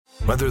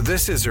Whether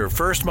this is her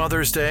first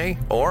Mother's Day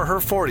or her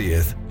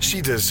 40th, she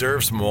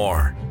deserves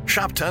more.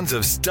 Shop tons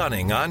of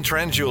stunning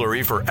on-trend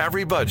jewelry for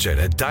every budget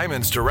at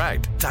Diamonds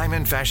Direct.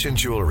 Diamond fashion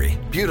jewelry,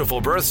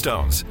 beautiful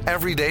birthstones,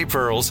 everyday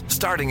pearls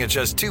starting at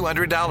just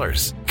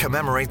 $200.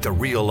 Commemorate the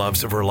real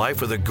loves of her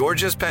life with a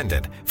gorgeous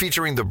pendant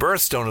featuring the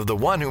birthstone of the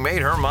one who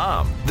made her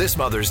mom. This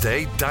Mother's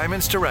Day,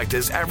 Diamonds Direct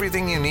is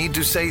everything you need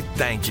to say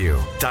thank you.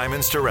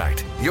 Diamonds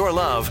Direct. Your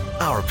love,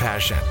 our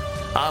passion.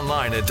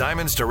 Online at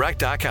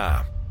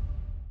diamondsdirect.com.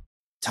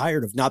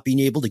 Tired of not being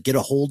able to get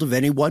a hold of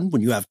anyone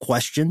when you have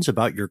questions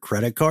about your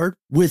credit card?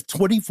 With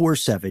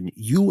 24/7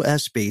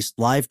 U.S.-based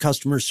live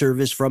customer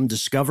service from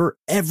Discover,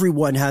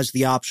 everyone has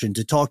the option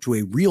to talk to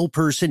a real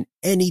person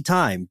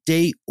anytime,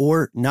 day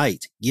or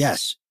night.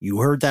 Yes, you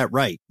heard that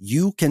right.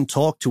 You can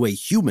talk to a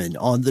human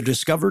on the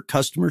Discover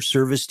customer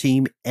service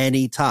team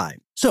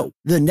anytime. So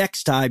the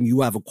next time you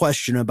have a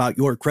question about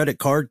your credit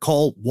card,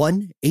 call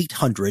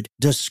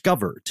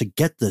 1-800-DISCOVER to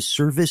get the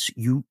service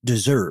you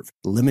deserve.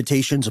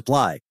 Limitations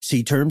apply.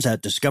 See terms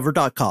at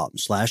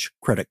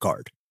discover.com/credit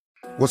card.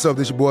 What's up,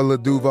 this your boy Lil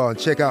Duval, and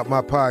check out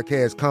my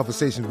podcast,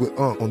 Conversations with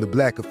Unc, on the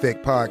Black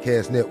Effect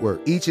Podcast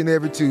Network. Each and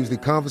every Tuesday,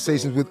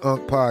 Conversations with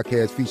Unc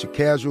podcast feature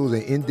casual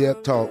and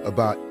in-depth talk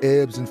about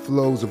ebbs and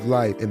flows of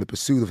life and the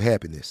pursuit of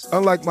happiness.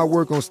 Unlike my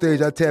work on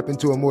stage, I tap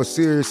into a more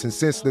serious and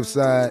sensitive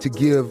side to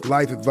give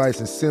life advice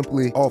and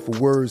simply offer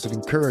words of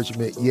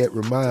encouragement, yet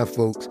remind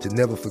folks to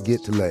never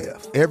forget to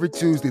laugh. Every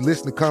Tuesday,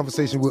 listen to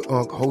Conversation with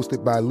Unc,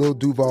 hosted by Lil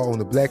Duval on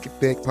the Black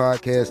Effect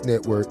Podcast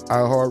Network,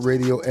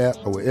 iHeartRadio app,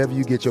 or wherever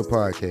you get your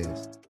podcasts.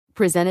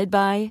 Presented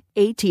by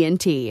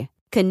AT&T.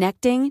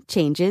 Connecting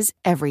changes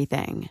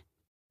everything.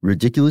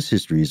 Ridiculous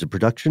History is a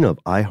production of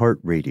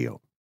iHeartRadio.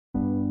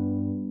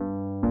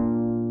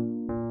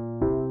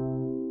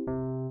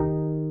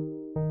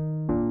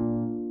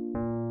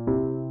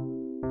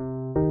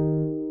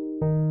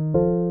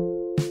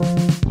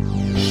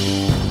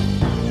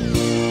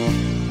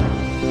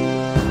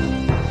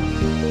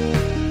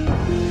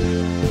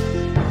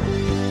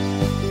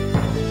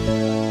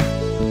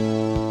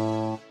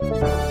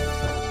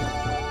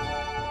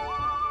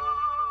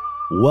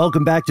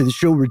 Welcome back to the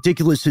show,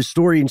 Ridiculous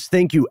Historians.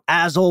 Thank you,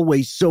 as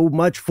always, so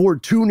much for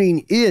tuning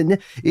in.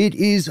 It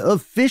is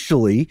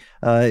officially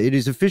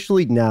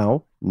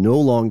now no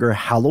longer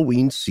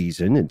Halloween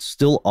season. It's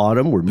still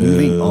autumn. We're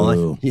moving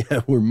on. Yeah,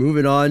 we're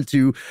moving on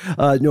to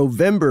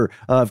November.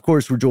 Of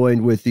course, we're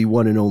joined with the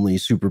one and only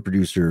super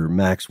producer,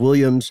 Max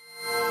Williams.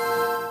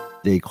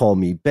 They call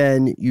me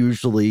Ben,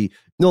 usually.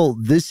 No,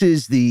 this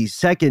is the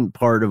second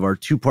part of our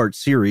two-part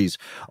series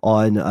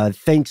on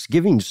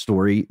Thanksgiving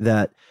story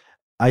that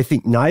I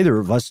think neither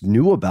of us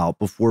knew about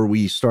before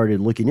we started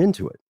looking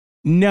into it.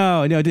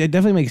 No, it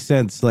definitely makes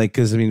sense. Like,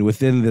 because I mean,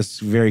 within this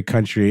very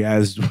country,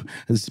 as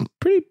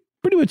pretty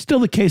much still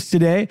the case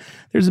today,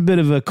 there's a bit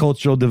of a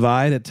cultural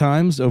divide at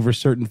times over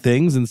certain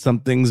things, and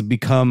some things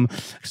become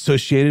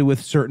associated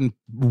with certain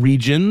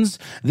regions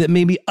that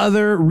maybe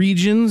other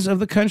regions of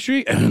the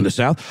country in the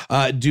South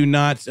do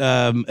not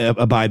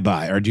abide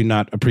by or do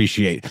not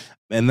appreciate.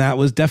 And that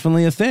was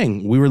definitely a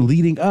thing. We were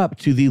leading up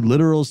to the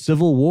literal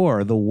Civil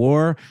War, the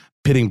war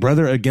pitting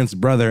brother against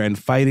brother and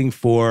fighting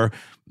for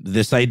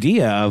this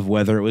idea of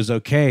whether it was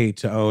okay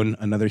to own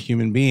another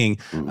human being.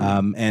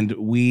 And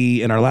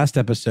we, in our last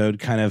episode,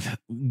 kind of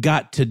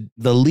got to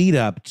the lead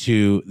up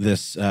to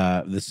this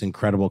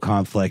incredible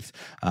conflict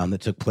that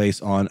took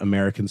place on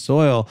American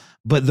soil.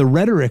 But the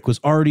rhetoric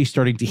was already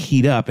starting to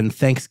heat up, and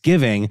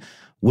Thanksgiving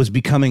was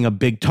becoming a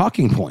big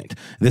talking point.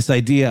 This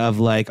idea of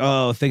like,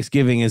 oh,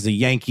 Thanksgiving is a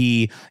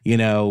Yankee,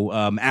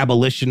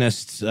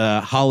 abolitionist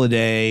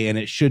holiday, and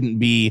it shouldn't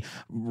be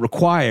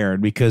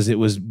required because it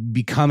was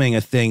becoming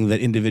a thing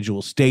that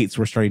individual states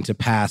were starting to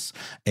pass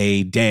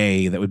a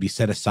day that would be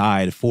set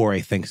aside for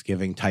a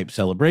Thanksgiving type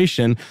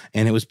celebration.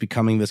 And it was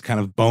becoming this kind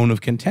of bone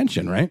of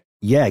contention, right?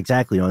 Yeah,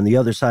 exactly. On the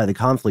other side of the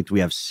conflict, we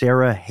have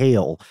Sarah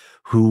Hale,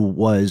 who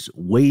was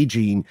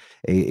waging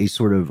a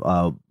sort of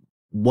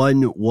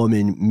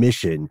one-woman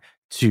mission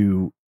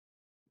to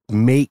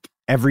make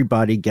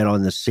everybody get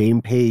on the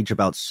same page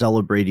about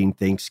celebrating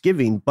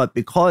Thanksgiving. But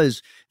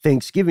because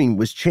Thanksgiving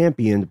was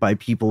championed by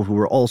people who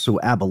were also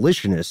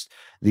abolitionists,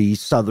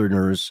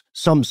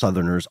 some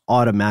Southerners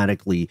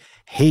automatically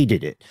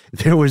hated it.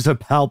 There was a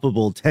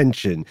palpable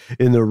tension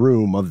in the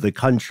room of the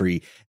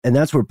country. And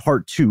that's where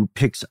part two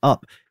picks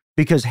up,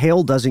 because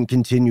Hale doesn't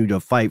continue to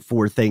fight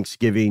for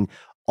Thanksgiving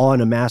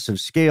on a massive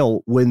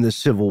scale when the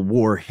Civil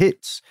War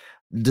hits.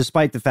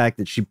 Despite the fact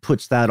that she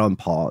puts that on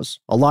pause.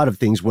 A lot of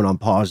things went on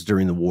pause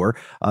during the war.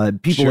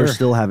 People are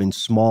still having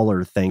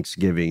smaller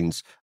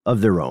Thanksgivings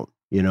of their own,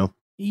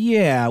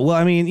 Yeah, well,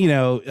 I mean,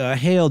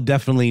 Hale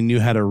definitely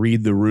knew how to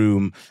read the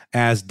room,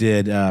 as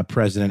did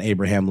President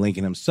Abraham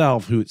Lincoln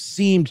himself, who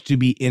seemed to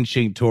be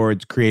inching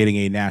towards creating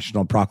a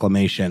national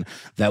proclamation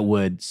that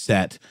would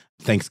set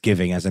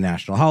Thanksgiving as a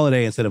national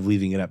holiday instead of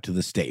leaving it up to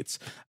the states.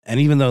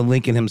 And even though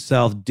Lincoln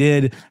himself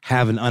did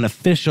have an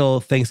unofficial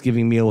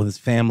Thanksgiving meal with his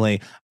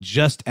family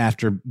just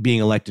after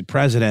being elected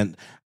president,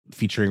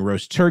 featuring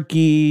roast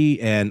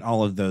turkey and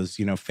all of those,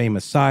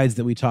 famous sides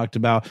that we talked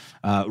about,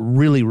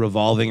 really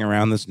revolving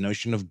around this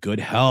notion of good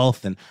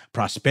health and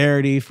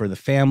prosperity for the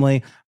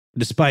family.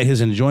 Despite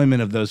his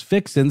enjoyment of those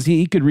fixins,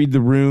 he could read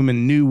the room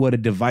and knew what a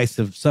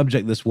divisive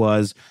subject this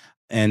was,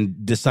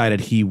 and decided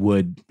he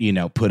would,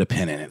 put a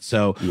pin in it.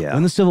 So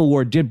when the Civil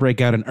War did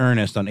break out in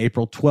earnest on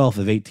April 12th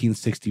of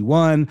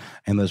 1861,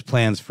 and those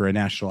plans for a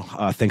national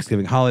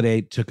Thanksgiving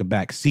holiday took a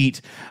back seat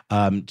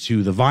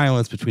to the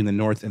violence between the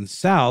North and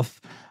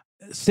South,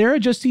 Sarah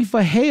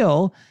Josepha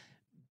Hale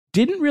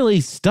didn't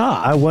really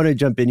stop. I want to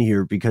jump in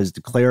here because,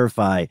 to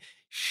clarify,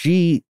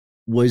 she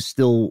was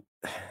still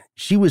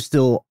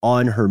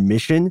on her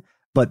mission,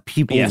 but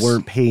people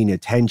weren't paying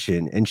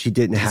attention, and she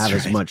didn't have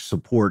as much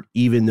support,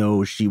 even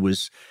though she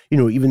was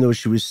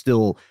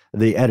still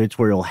the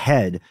editorial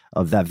head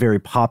of that very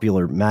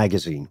popular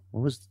magazine.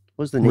 What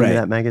was the name of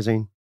that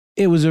magazine?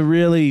 It was a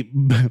really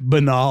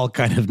banal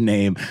kind of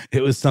name.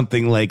 It was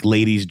something like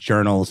Ladies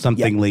Journal,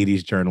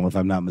 Ladies Journal, if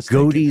I'm not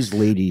mistaken. Cody's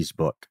Ladies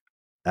Book.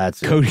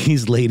 That's it.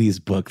 Cody's Ladies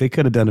Book. They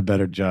could have done a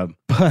better job.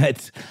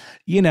 But,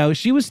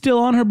 she was still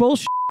on her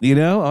bullshit,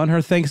 on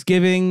her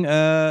Thanksgiving,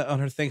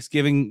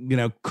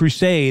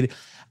 crusade,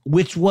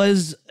 which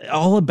was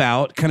all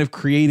about kind of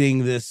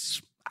creating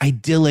this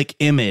idyllic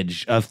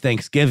image of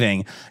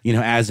Thanksgiving,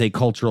 as a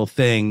cultural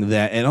thing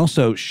and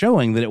also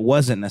showing that it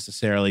wasn't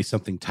necessarily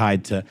something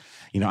tied to,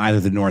 either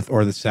the North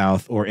or the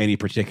South or any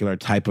particular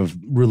type of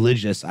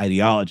religious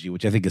ideology,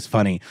 which I think is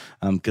funny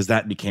because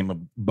that became a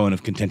bone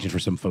of contention for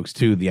some folks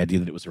too, the idea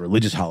that it was a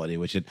religious holiday,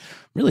 which it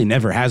really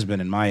never has been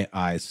in my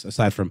eyes,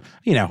 aside from,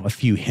 a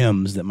few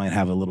hymns that might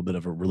have a little bit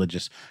of a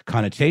religious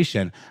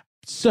connotation.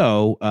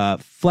 So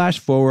flash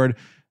forward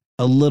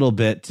a little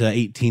bit to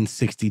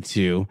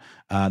 1862,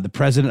 the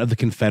president of the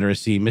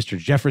Confederacy, Mr.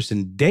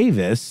 Jefferson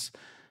Davis,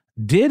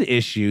 did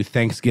issue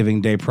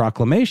Thanksgiving Day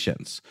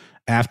proclamations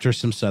after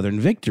some Southern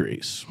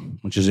victories,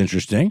 which is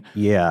interesting.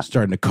 Yeah.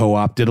 Starting to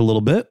co-opt it a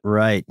little bit.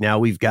 Right. Now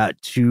we've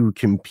got two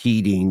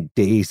competing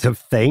days of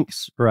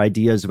thanks or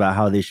ideas about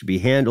how they should be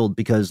handled,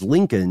 because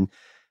Lincoln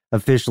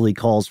officially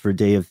calls for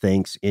Day of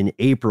Thanks in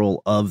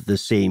April of the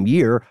same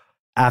year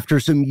after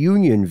some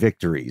Union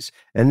victories.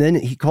 And then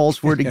he calls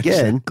for it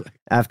again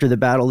after the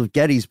Battle of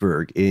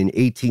Gettysburg in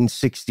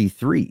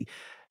 1863.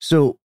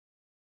 So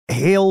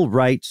Hale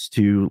writes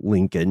to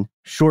Lincoln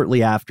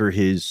shortly after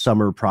his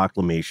summer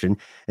proclamation,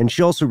 and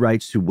she also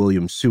writes to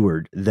William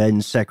Seward,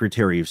 then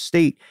Secretary of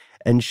State,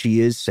 and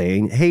she is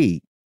saying,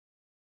 hey,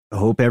 I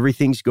hope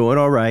everything's going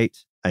all right.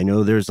 I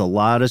know there's a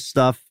lot of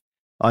stuff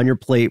on your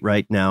plate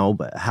right now,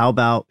 but how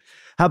about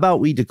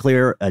we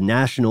declare a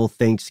national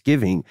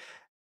Thanksgiving?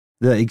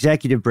 The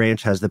executive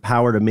branch has the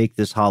power to make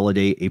this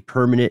holiday a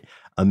permanent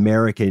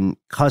American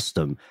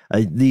custom.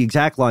 The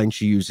exact line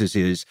she uses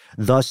is,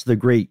 thus the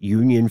great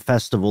Union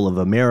Festival of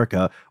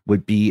America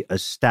would be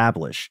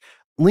established.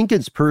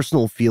 Lincoln's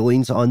personal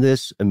feelings on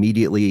this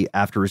immediately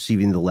after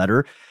receiving the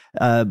letter,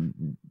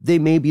 they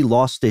may be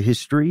lost to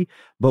history,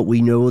 but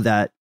we know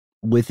that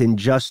within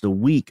just a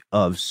week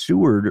of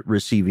Seward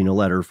receiving a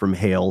letter from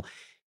Hale,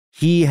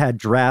 he had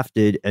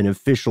drafted an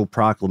official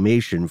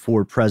proclamation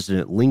for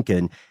President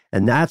Lincoln.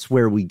 And that's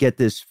where we get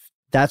this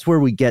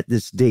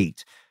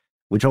date,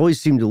 which always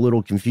seemed a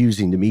little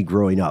confusing to me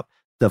growing up.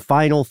 The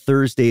final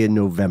Thursday in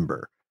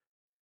November.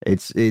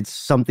 It's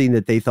something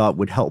that they thought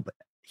would help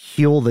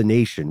heal the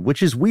nation,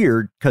 which is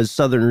weird because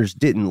Southerners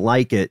didn't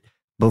like it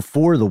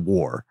before the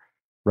war,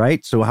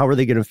 right? So how are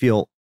they going to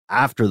feel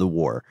after the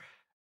war?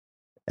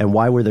 And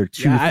why were there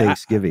two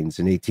Thanksgivings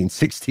in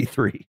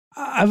 1863?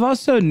 I've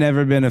also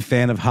never been a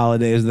fan of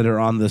holidays that are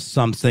on the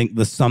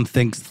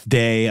somethingth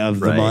day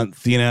of the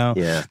month,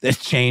 Yeah. That's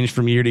changed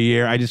from year to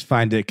year. I just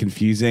find it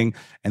confusing.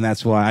 And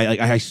that's why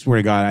I swear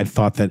to God, I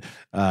thought that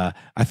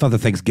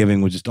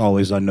Thanksgiving was just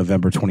always on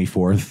November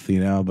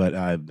 24th, but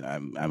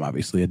I'm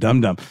obviously a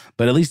dum-dum.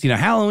 But at least,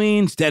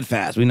 Halloween,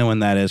 steadfast. We know when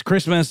that is.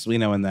 Christmas, we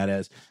know when that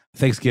is.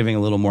 Thanksgiving, a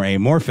little more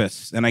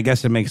amorphous. And I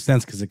guess it makes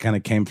sense because it kind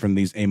of came from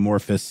these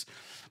amorphous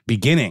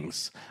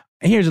beginnings.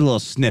 And here's a little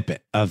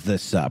snippet of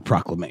this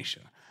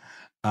proclamation.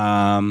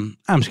 I'm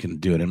just going to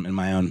do it in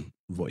my own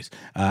voice.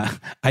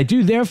 I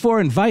do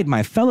therefore invite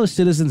my fellow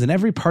citizens in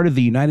every part of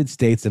the United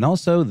States, and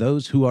also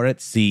those who are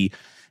at sea,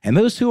 and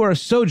those who are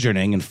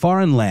sojourning in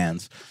foreign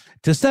lands,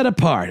 to set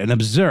apart and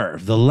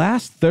observe the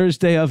last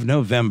Thursday of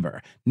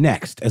November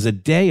next as a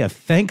day of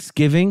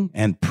thanksgiving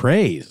and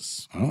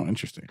praise. Oh,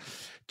 interesting.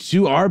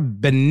 To our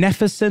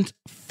beneficent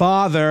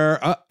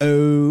Father,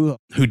 who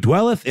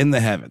dwelleth in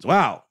the heavens.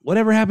 Wow.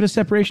 Whatever happened to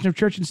separation of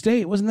church and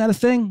state? Wasn't that a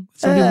thing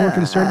some people were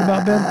concerned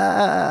about,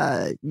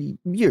 Ben?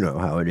 You know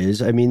how it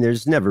is. I mean,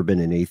 there's never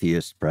been an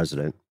atheist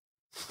president.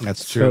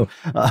 That's true.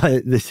 So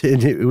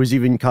and it was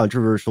even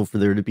controversial for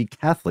there to be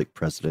Catholic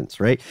presidents,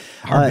 right?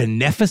 Our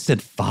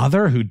beneficent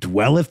Father who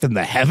dwelleth in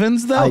the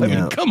heavens, though? I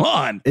mean, come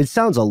on. It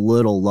sounds a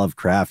little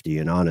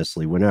Lovecraftian,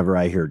 honestly. Whenever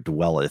I hear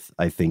dwelleth,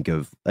 I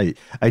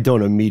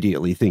don't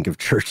immediately think of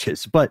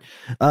churches. But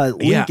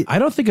I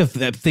don't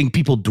think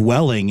people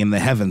dwelling in the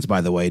heavens,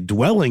 by the way.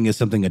 Dwelling is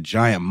something a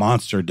giant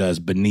monster does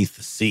beneath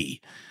the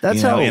sea.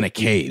 That's how in a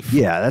cave.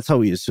 Yeah, that's how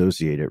we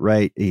associate it,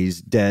 right?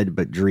 He's dead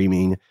but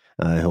dreaming.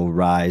 He'll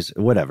rise,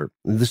 whatever.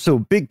 So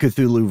big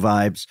Cthulhu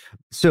vibes.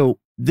 So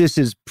this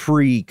is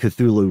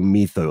pre-Cthulhu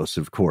mythos,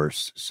 of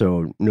course.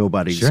 So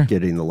nobody's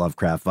getting the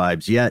Lovecraft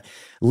vibes yet.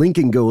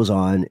 Lincoln goes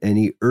on and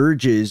he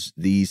urges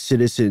the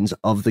citizens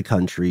of the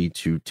country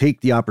to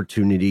take the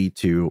opportunity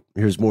to,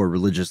 here's more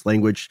religious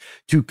language,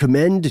 to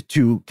commend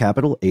to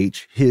capital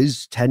H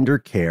his tender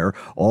care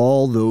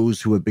all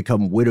those who have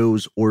become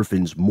widows,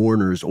 orphans,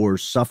 mourners, or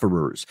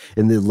sufferers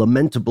in the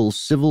lamentable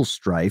civil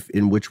strife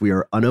in which we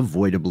are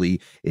unavoidably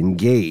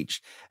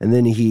engaged. And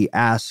then he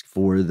asks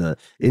for the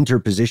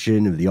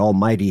interposition of the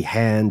Almighty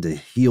hand to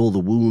heal the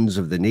wounds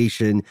of the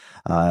nation,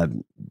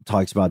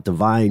 talks about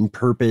divine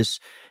purpose.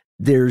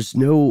 There's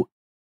no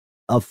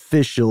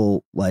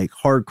official,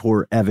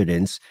 hardcore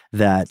evidence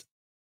that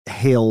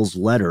Hale's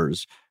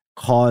letters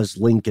caused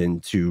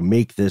Lincoln to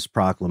make this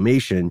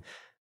proclamation,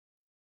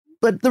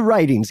 but the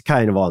writing's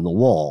kind of on the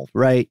wall,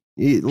 right?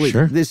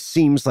 This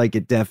seems like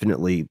it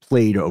definitely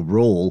played a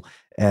role.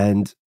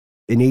 And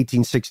in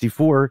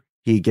 1864,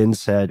 he again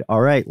said,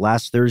 all right,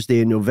 last Thursday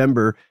in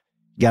November,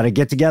 you got to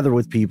get together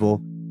with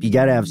people. You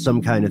got to have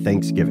some kind of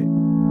Thanksgiving.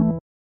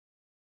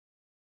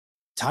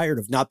 Tired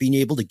of not being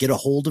able to get a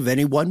hold of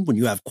anyone when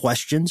you have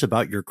questions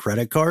about your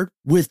credit card?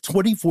 With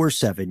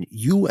 24/7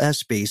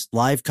 U.S.-based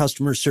live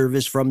customer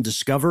service from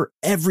Discover,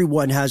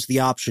 everyone has the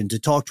option to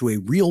talk to a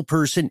real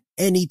person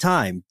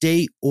anytime,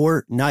 day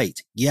or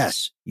night.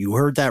 Yes, you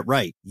heard that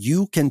right.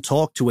 You can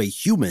talk to a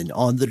human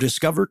on the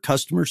Discover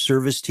customer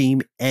service team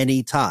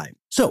anytime.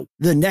 So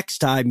the next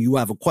time you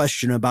have a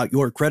question about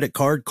your credit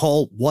card,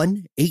 call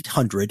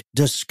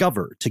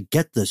 1-800-DISCOVER to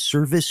get the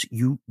service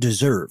you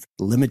deserve.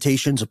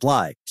 Limitations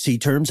apply. See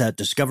terms at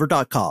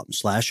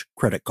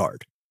discover.com/credit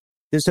card.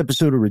 This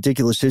episode of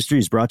Ridiculous History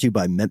is brought to you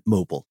by Mint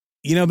Mobile.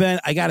 You know, Ben,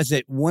 I got to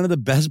say, one of the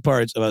best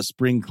parts about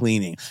spring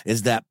cleaning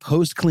is that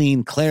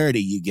post-clean clarity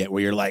you get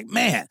where you're like,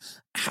 man,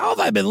 how have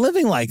I been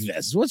living like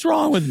this? What's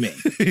wrong with me?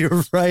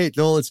 You're right,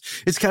 Noel.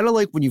 It's kind of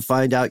like when you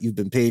find out you've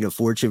been paying a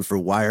fortune for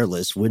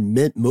wireless when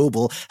Mint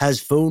Mobile has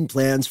phone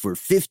plans for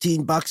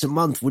 $15 a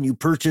month when you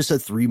purchase a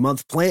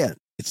 3-month plan.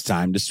 It's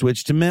time to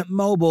switch to Mint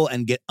Mobile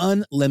and get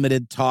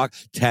unlimited talk,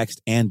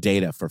 text, and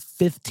data for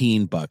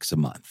 $15 a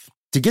month.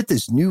 To get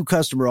this new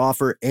customer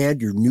offer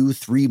and your new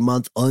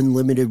 3-month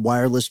unlimited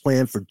wireless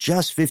plan for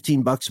just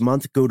 $15 a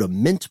month, go to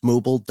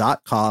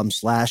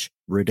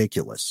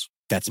mintmobile.com/ridiculous.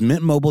 That's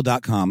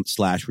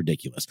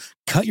mintmobile.com/ridiculous.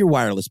 Cut your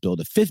wireless bill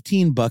to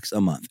 $15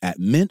 a month at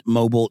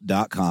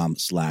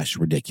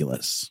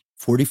mintmobile.com/ridiculous.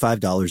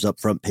 $45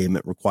 upfront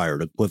payment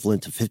required,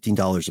 equivalent to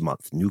 $15 a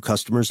month. New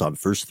customers on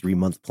first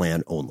 3-month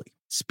plan only.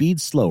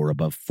 Speed slower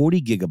above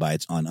 40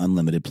 gigabytes on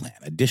unlimited plan.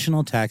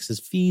 Additional taxes,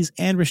 fees,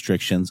 and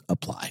restrictions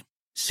apply.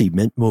 See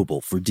Mint Mobile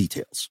for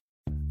details.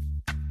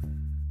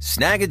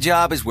 Snag a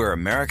Job is where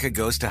America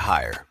goes to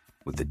hire,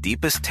 with the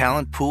deepest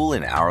talent pool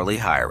in hourly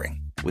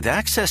hiring. With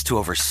access to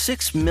over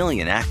 6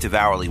 million active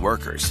hourly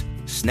workers,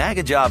 Snag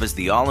a Job is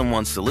the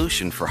all-in-one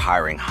solution for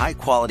hiring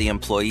high-quality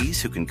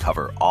employees who can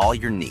cover all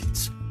your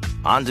needs.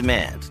 On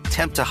demand,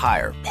 temp to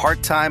hire,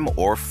 part-time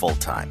or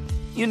full-time.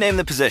 You name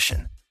the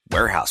position.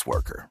 Warehouse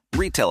worker,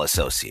 retail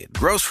associate,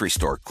 grocery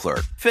store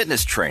clerk,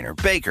 fitness trainer,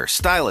 baker,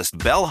 stylist,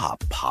 bellhop,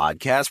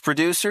 podcast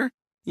producer.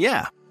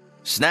 Yeah,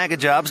 Snag a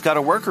Job's got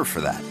a worker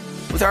for that.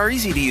 With our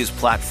easy-to-use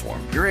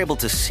platform, you're able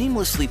to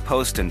seamlessly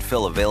post and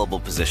fill available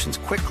positions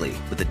quickly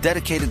with a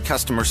dedicated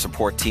customer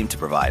support team to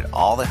provide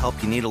all the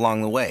help you need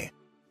along the way.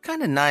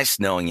 Kind of nice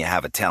knowing you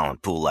have a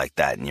talent pool like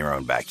that in your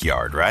own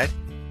backyard, right?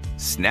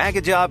 Snag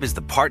a Job is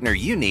the partner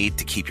you need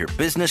to keep your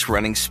business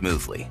running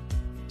smoothly.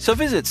 So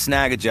visit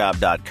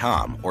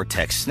snagajob.com or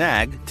text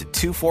snag to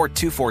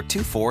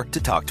 242424 to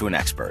talk to an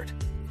expert.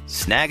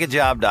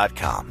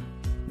 Snagajob.com,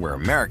 where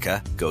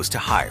America goes to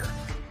hire.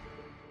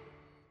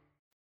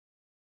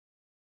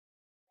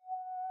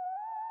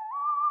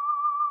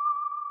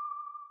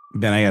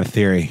 Ben, I got a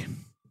theory.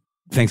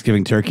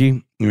 Thanksgiving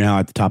turkey, you know how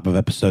at the top of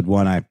episode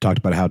 1 I talked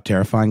about how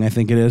terrifying I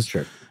think it is?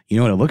 Sure. You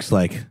know what it looks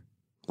like? It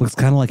looks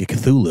kind of like a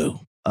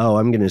Cthulhu. Oh,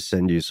 I'm going to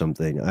send you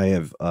something. I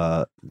have,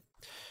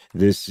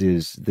 this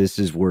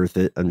is worth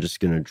it. I'm just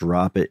going to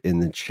drop it in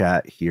the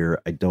chat here.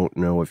 I don't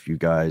know if you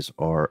guys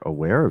are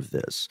aware of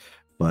this,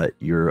 but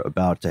you're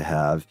about to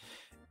have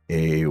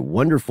a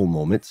wonderful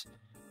moment.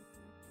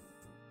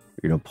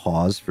 You're going to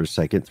pause for a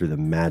second through the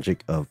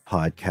magic of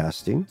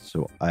podcasting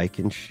so I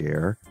can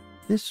share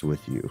this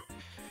with you.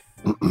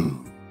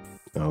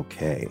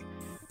 Okay.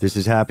 This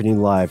is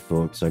happening live,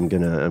 folks. I'm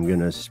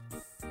gonna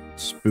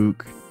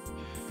spook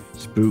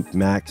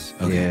Max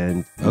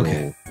and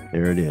Noel.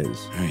 There it is.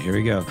 All right, here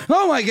we go.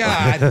 Oh my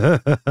God.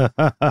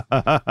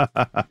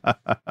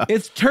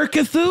 It's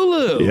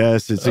Turkathulu.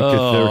 Yes, it's a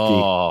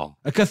Cathurkey.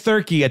 A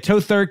Cathurkey, a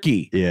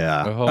Tothurkey.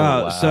 Yeah. Oh,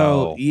 wow.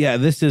 So, yeah,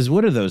 this is,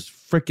 what are those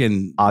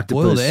freaking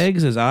boiled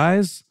eggs as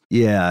eyes?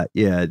 Yeah.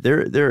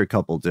 There are a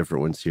couple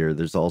different ones here.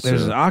 There's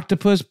an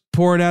octopus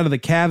poured out of the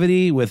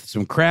cavity with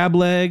some crab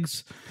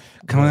legs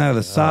coming out of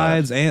the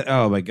sides. And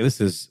oh my God,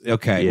 this is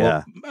okay.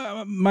 Yeah.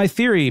 Well, my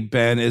theory,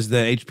 Ben, is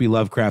that H.P.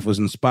 Lovecraft was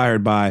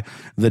inspired by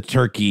the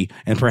turkey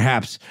and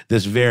perhaps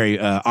this very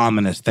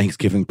ominous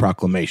Thanksgiving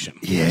proclamation.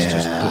 Let's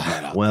just put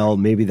that out well,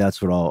 maybe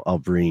that's what I'll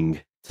bring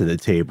to the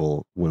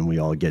table when we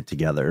all get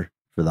together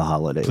for the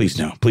holidays. Please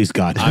no. Please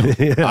God. I'm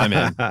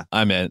in.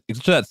 I'm in.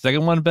 Especially that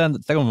second one, Ben.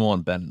 The second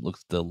one, Ben,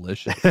 looks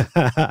delicious.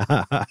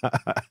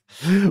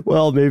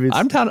 Well, maybe it's...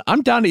 I'm down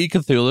to eat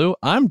Cthulhu.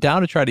 I'm down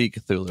to try to eat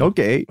Cthulhu.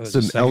 Okay,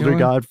 some elder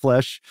god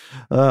flesh.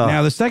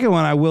 Now the second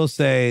one, I will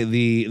say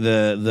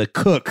the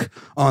cook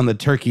on the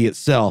turkey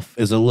itself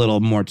is a little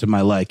more to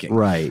my liking.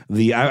 Right.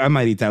 I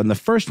might eat that one. The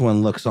first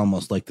one looks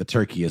almost like the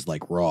turkey is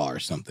like raw or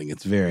something.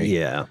 It's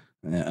very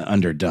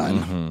underdone.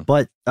 Mm-hmm.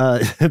 But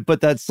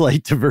that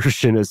slight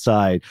diversion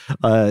aside,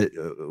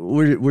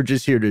 we're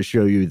just here to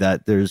show you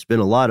that there's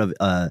been a lot of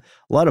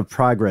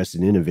progress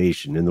and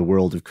innovation in the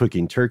world of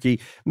cooking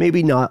turkey.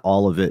 Maybe not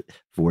all of it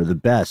for the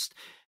best.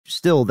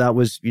 Still, that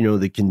was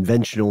the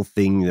conventional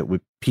thing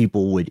that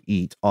people would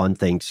eat on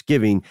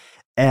Thanksgiving,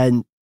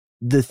 and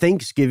the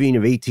Thanksgiving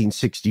of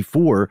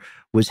 1864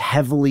 was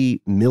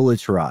heavily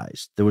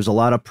militarized. There was a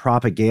lot of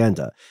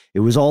propaganda.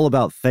 It was all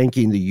about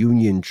thanking the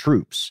Union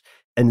troops.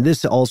 And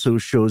this also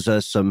shows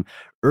us some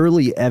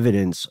early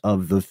evidence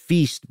of the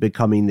feast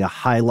becoming the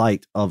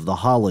highlight of the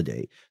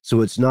holiday. So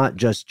it's not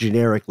just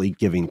generically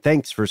giving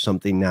thanks for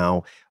something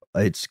now,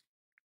 it's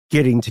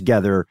getting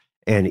together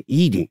and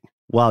eating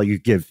while you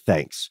give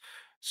thanks.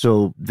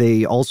 So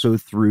they also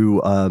threw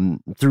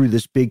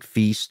this big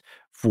feast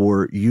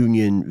for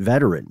Union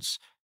veterans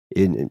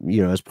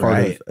as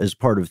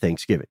part of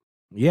Thanksgiving.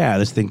 Yeah,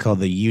 this thing called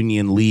the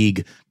Union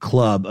League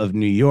Club of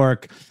New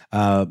York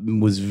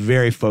was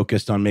very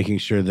focused on making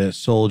sure that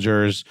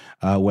soldiers,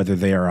 whether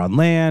they are on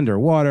land or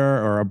water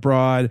or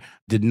abroad,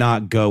 did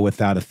not go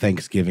without a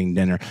Thanksgiving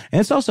dinner. And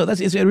it's also,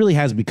 it really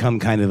has become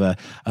kind of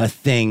a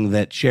thing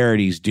that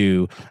charities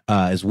do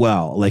as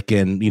well, like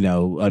in,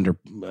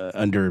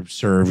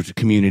 underserved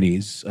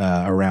communities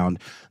around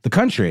the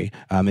country,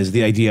 is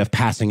the idea of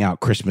passing out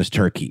Christmas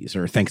turkeys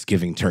or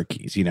Thanksgiving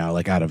turkeys,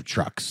 like out of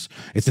trucks.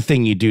 It's a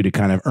thing you do to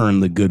kind of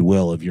earn the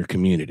goodwill of your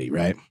community,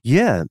 right?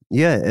 Yeah.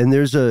 And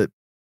there's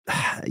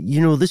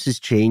this has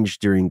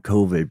changed during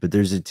COVID, but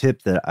there's a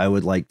tip that I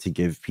would like to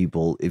give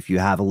people if you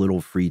have a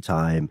little free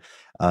time,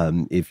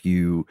 if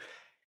you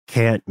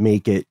can't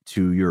make it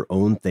to your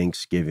own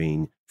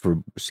Thanksgiving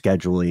for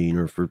scheduling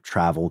or for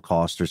travel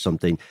cost or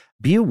something,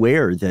 be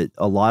aware that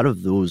a lot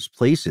of those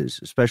places,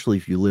 especially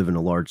if you live in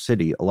a large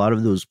city, a lot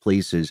of those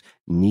places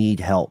need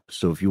help.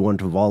 So if you want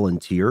to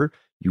volunteer,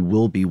 you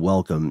will be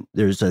welcome.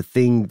 There's a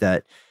thing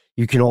that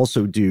you can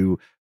also do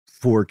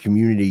for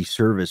community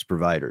service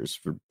providers,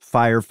 for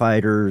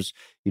firefighters,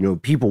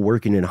 people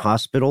working in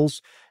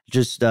hospitals.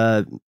 Just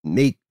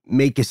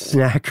make a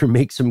snack or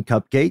make some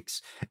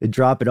cupcakes and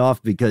drop it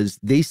off because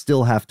they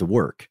still have to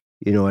work.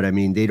 You know what I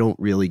mean? They don't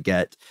really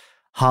get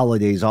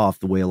holidays off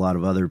the way a lot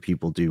of other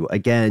people do.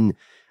 Again,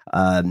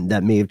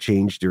 that may have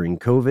changed during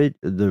COVID.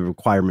 The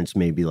requirements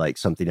may be like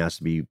something has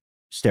to be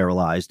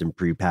sterilized and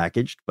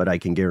prepackaged, but I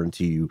can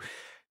guarantee you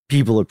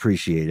people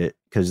appreciate it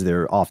because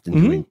they're often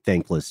doing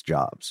thankless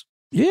jobs.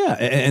 Yeah,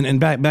 and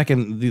back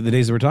in the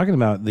days that we're talking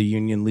about, the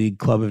Union League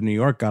Club of New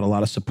York got a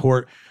lot of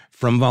support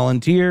from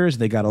volunteers.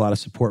 They got a lot of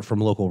support from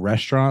local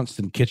restaurants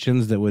and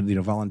kitchens that would,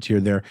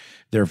 volunteer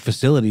their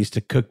facilities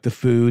to cook the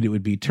food. It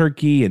would be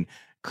turkey and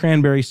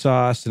cranberry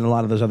sauce and a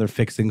lot of those other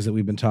fixings that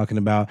we've been talking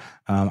about.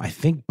 I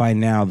think by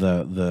now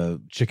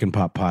the chicken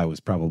pot pie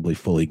was probably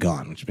fully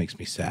gone, which makes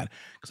me sad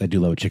because I do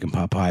love a chicken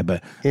pot pie.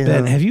 But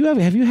Ben, have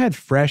you had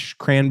fresh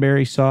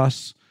cranberry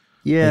sauce?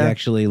 Yeah,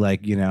 actually,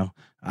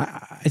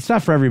 it's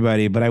not for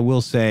everybody, but I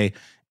will say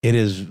it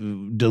is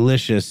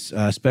delicious,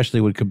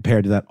 especially when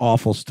compared to that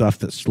awful stuff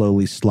that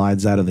slowly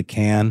slides out of the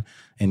can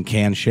in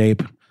can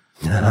shape.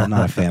 I'm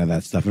not a fan of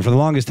that stuff. And for the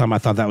longest time, I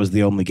thought that was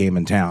the only game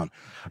in town.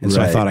 And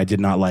so I thought I did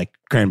not like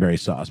cranberry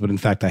sauce. But in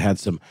fact, I had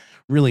some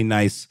really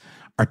nice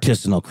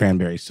artisanal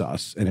cranberry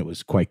sauce, and it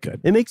was quite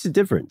good. It makes a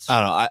difference. I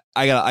don't know.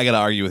 I gotta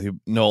argue with you,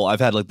 Noel. I've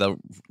had the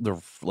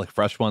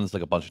fresh ones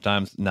a bunch of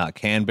times, not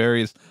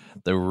canberries.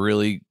 The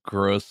really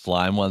gross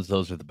slime ones,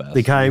 those are the best.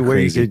 The kind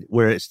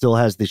where it still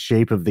has the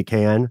shape of the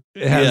can.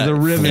 It has the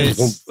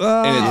rivets.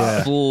 And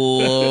it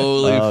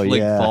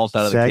slowly falls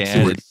out of the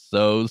can. It's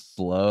so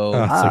slow.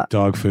 It's like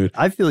dog food.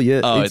 I feel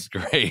you. It's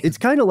great. It's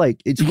kind of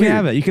like it's you weird. Can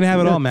have it. You can have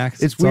it all,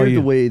 Max. It's weird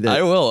the way that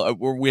I will.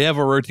 We have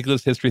a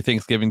ridiculous history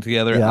Thanksgiving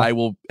together. Yeah. I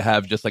will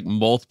have just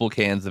multiple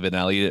cans of it, and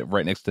I'll eat it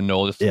right next to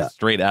Noel, just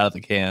straight out of the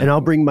can. And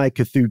I'll bring my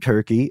Cthulhu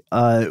turkey.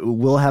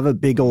 We'll have a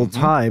big old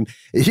time.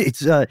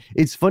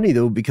 It's funny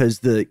though because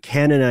the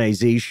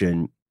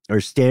canonization or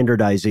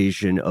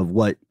standardization of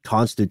what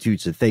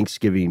constitutes a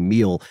Thanksgiving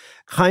meal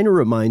kind of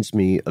reminds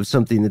me of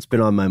something that's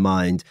been on my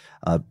mind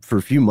for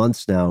a few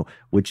months now,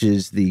 which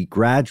is the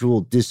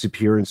gradual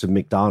disappearance of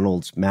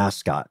McDonald's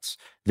mascots.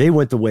 They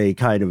went the way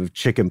kind of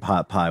chicken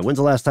pot pie. When's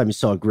the last time you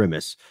saw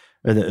Grimace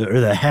or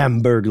the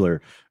Hamburglar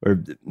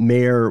or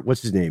Mayor,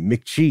 what's his name?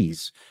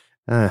 McCheese.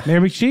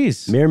 Mayor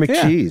McCheese. Mayor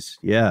McCheese.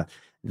 Yeah.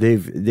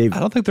 They've I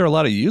don't think they're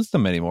allowed to use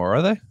them anymore,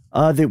 are they?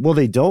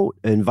 They don't.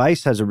 And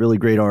Vice has a really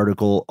great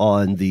article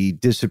on the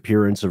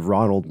disappearance of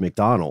Ronald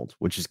McDonald,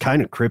 which is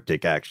kind of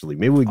cryptic, actually.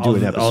 Maybe we can do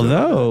an episode.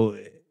 Although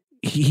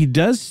he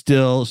does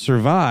still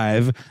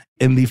survive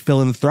in the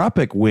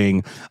philanthropic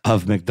wing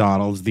of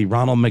McDonald's, the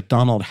Ronald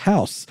McDonald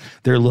House.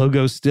 Their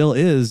logo still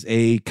is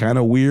a kind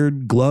of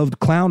weird gloved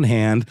clown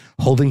hand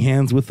holding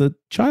hands with a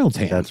child's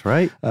hand. That's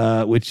right.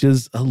 Which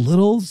is a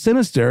little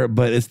sinister,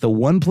 but it's the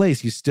one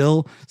place you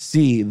still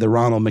see the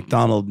Ronald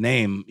McDonald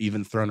name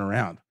even thrown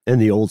around.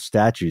 And the old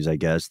statues, I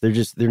guess.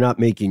 They're not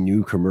making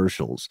new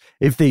commercials.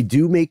 If they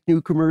do make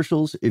new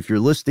commercials, if you're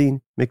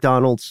listening,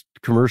 McDonald's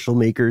commercial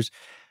makers,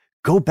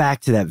 go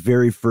back to that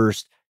very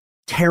first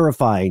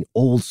terrifying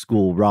old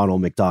school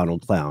Ronald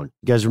McDonald clown.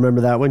 You guys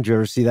remember that one? Did you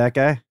ever see that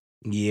guy?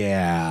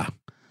 Yeah.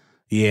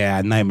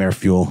 Yeah, nightmare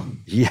fuel.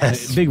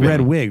 Yes. Big red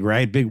wig,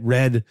 right? Big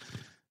red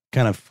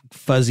kind of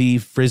fuzzy,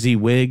 frizzy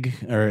wig.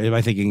 Or am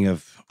I thinking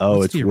of...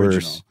 Oh, it's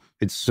worse.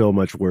 It's so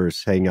much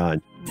worse. Hang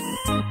on.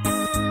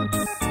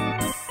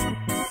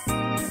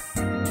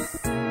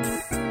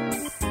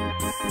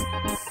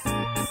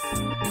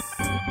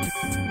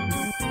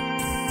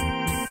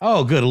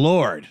 Oh, good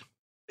Lord.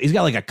 He's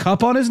got like a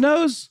cup on his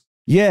nose?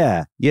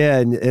 Yeah.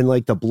 And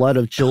like the blood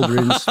of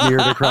children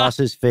smeared across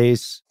his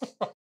face.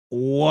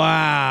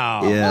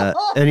 Wow. Yeah.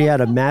 And he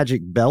had a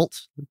magic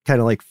belt, kind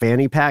of like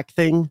fanny pack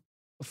thing.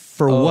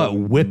 For what?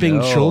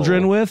 Whipping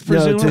children with,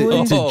 presumably?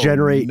 No, to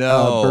generate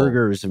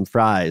burgers and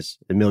fries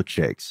and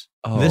milkshakes.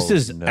 This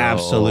is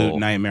absolute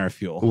nightmare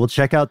fuel. We'll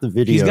check out the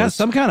video. He's got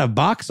some kind of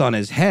box on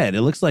his head.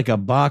 It looks like a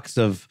box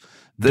of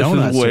This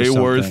donuts is way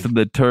or worse than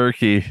the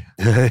turkey.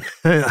 I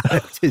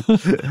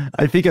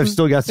think I've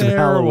still got some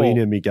Halloween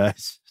in me,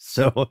 guys.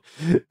 So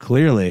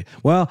clearly.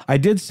 Well, I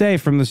did say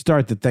from the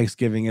start that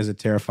Thanksgiving is a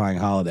terrifying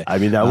holiday. I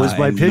mean, that was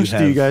my pitch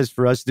to you guys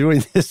for us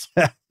doing this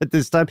at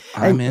this time.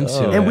 I'm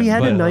into it. And we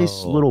had a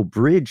nice little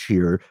bridge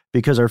here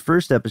because our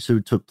first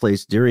episode took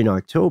place during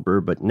October,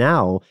 but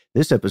now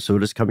this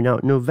episode is coming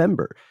out in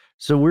November.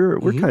 So we're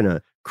kind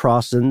of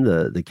crossing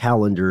the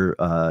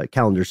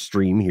calendar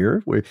stream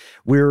here.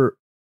 We're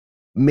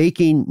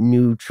making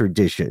new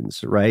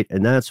traditions, right?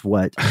 And that's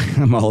what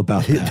I'm all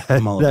about that.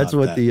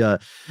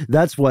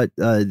 That's what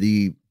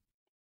the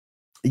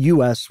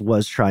U.S.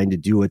 was trying to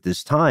do at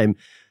this time.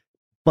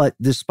 But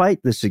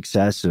despite the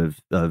success of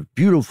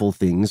beautiful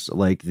things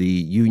like the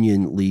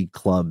Union League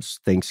Club's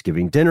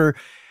Thanksgiving dinner,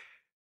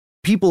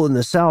 people in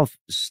the South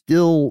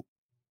still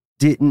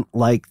didn't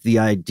like the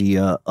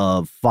idea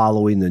of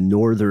following the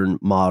Northern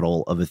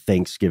model of a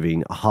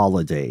Thanksgiving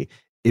holiday.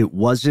 It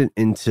wasn't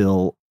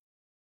until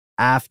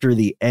after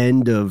the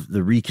end of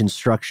the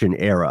Reconstruction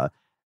era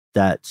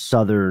that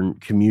Southern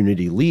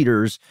community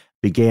leaders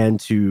began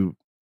to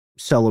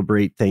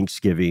celebrate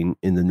Thanksgiving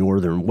in the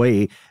Northern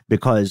way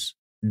because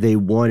they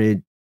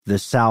wanted the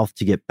South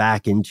to get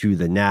back into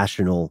the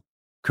national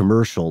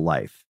commercial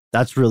life.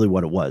 That's really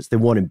what it was. They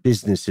wanted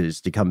businesses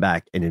to come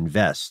back and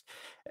invest.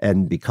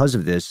 And because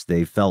of this,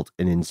 they felt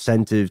an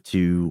incentive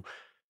to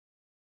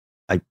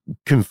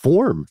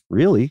conform,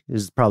 really,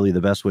 is probably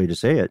the best way to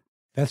say it.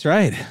 That's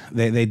right.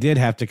 They did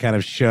have to kind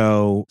of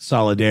show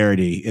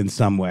solidarity in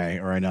some way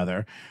or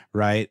another,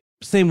 right?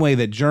 Same way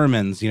that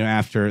Germans,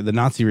 after the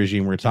Nazi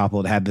regime were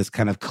toppled, had this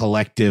kind of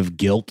collective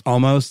guilt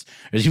almost.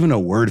 There's even a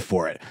word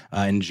for it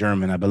in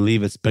German. I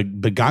believe it's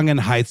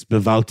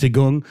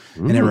Begangenheitsbewältigung,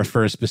 and it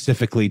refers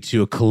specifically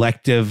to a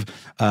collective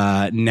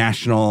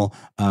national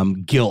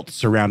guilt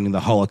surrounding the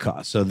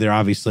Holocaust. So there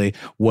obviously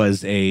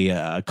was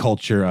a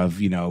culture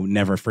of,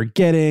 never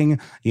forgetting,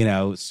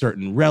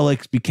 certain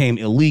relics became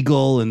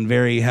illegal and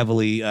very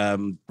heavily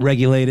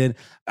regulated.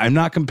 I'm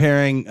not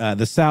comparing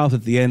the South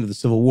at the end of the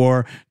Civil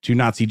War to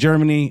Nazi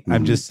Germany.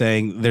 I'm just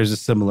saying there's a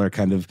similar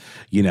kind of,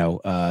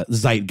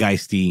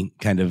 zeitgeisty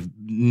kind of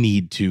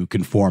need to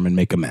conform and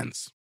make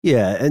amends.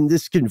 Yeah, and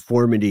this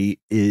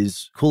conformity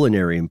is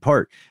culinary in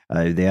part.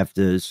 They have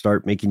to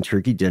start making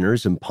turkey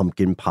dinners and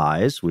pumpkin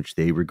pies, which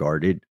they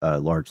regarded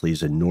largely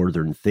as a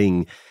Northern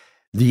thing.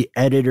 The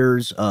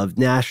editors of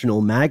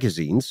national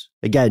magazines,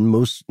 again,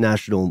 most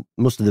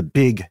of the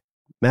big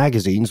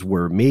magazines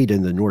were made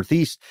in the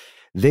Northeast.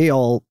 They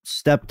all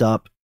stepped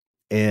up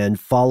and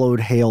followed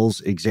Hale's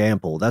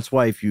example. That's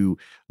why if you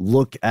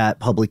look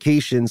at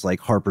publications like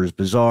Harper's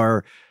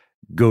Bazaar,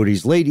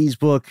 Godey's Lady's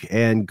Book,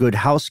 and Good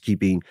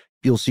Housekeeping,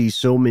 you'll see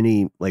so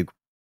many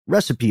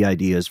recipe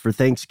ideas for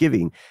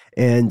Thanksgiving.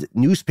 And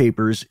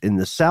newspapers in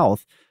the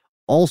South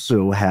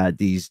also had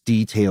these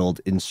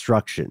detailed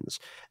instructions.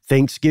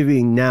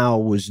 Thanksgiving now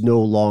was no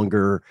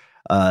longer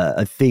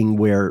a thing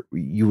where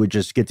you would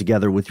just get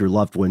together with your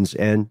loved ones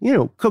and,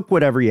 cook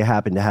whatever you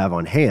happen to have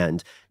on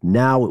hand.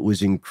 Now it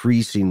was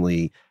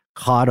increasingly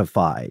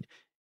codified.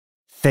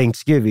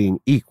 Thanksgiving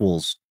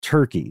equals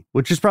turkey,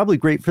 which is probably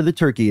great for the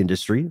turkey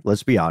industry.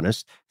 Let's be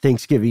honest.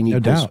 Thanksgiving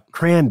equals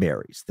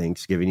cranberries.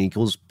 Thanksgiving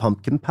equals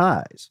pumpkin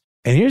pies.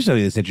 And here's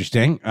something that's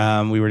interesting.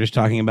 We were just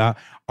talking about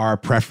our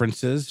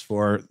preferences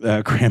for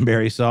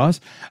cranberry sauce.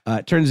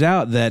 It turns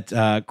out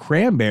that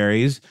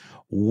cranberries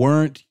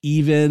weren't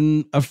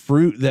even a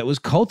fruit that was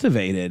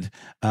cultivated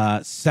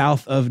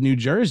south of New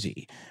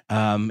Jersey.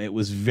 It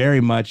was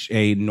very much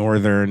a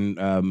northern,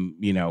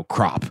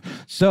 crop.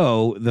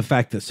 So the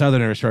fact that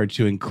Southerners started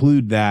to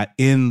include that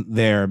in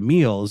their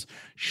meals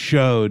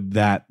showed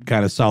that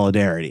kind of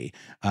solidarity,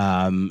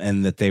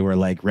 and that they were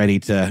like ready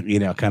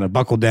to, kind of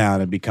buckle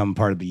down and become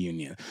part of the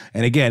Union.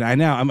 And again,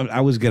 I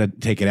was going to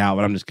take it out,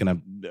 but I'm just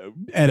going to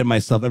edit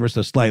myself ever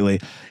so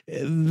slightly.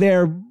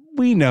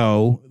 We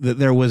know that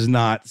there was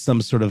not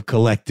some sort of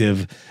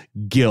collective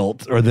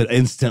guilt or that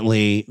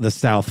instantly the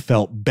South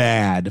felt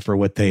bad for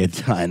what they had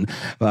done.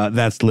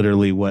 That's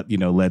literally what,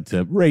 led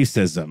to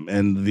racism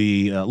and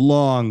the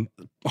long,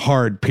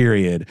 hard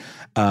period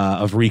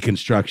of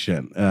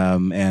Reconstruction,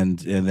 and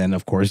then,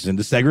 of course,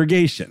 into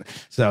segregation.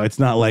 So it's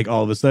not like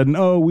all of a sudden,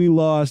 oh, we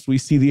lost, we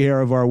see the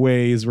error of our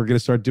ways, we're going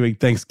to start doing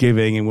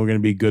Thanksgiving and we're going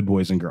to be good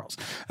boys and girls.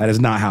 That is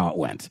not how it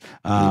went.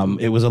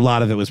 It was a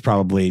lot of it was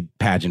probably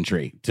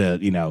pageantry to,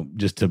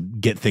 just to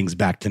get things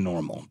back to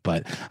normal.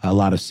 But a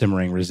lot of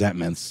simmering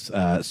resentments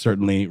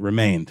certainly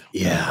remained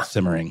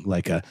simmering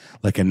like a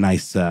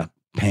nice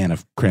pan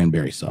of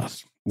cranberry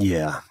sauce.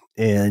 Yeah.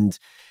 And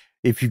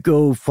if you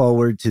go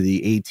forward to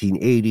the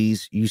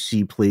 1880s, you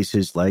see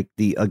places like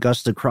the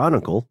Augusta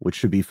Chronicle, which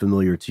should be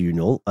familiar to you,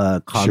 Noel,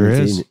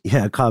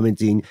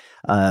 commenting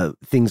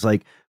things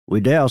like, "We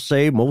dare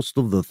say most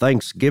of the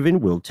Thanksgiving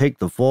will take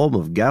the form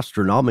of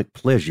gastronomic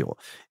pleasure.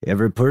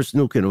 Every person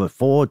who can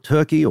afford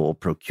turkey or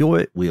procure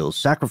it will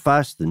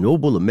sacrifice the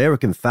noble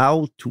American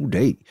fowl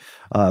today."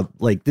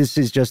 This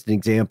is just an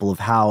example of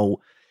how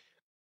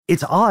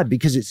it's odd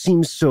because it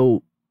seems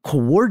so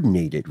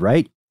coordinated,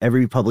 right?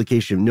 Every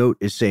publication of note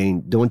is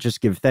saying, don't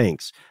just give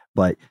thanks,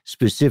 but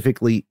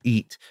specifically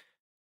eat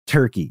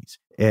turkeys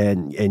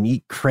and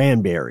eat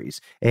cranberries.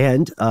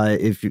 And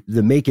if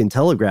the Macon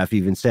Telegraph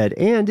even said,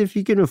 and if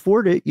you can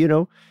afford it,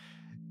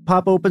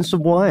 pop open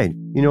some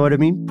wine. You know what I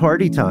mean?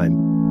 Party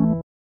time.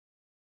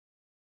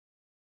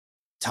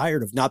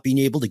 Tired of not being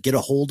able to get a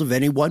hold of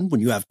anyone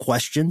when you have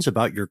questions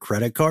about your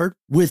credit card?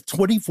 With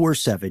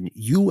 24/7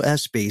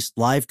 U.S.-based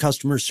live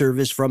customer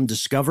service from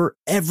Discover,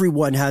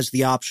 everyone has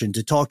the option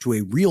to talk to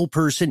a real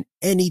person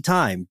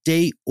anytime,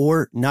 day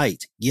or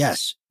night.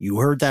 Yes, you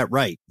heard that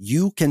right.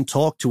 You can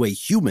talk to a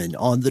human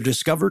on the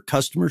Discover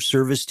customer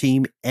service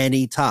team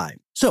anytime.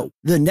 So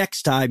the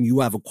next time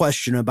you have a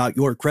question about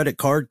your credit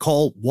card,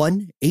 call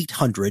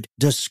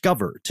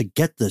 1-800-DISCOVER to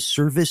get the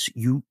service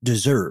you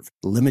deserve.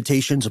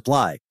 Limitations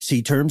apply.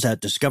 See terms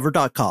at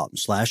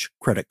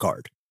discover.com/credit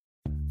card.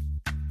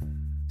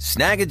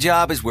 Snag a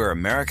Job is where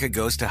America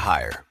goes to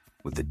hire,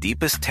 with the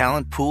deepest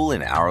talent pool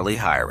in hourly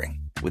hiring.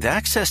 With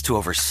access to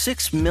over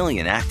 6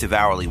 million active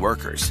hourly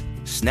workers,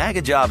 Snag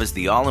a Job is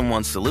the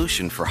all-in-one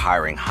solution for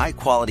hiring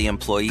high-quality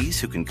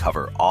employees who can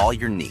cover all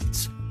your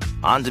needs.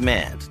 On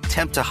demand,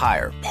 temp to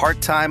hire,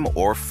 part-time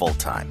or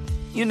full-time.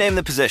 You name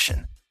the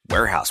position.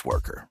 Warehouse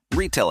worker,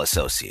 retail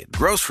associate,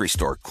 grocery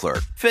store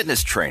clerk,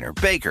 fitness trainer,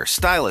 baker,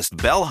 stylist,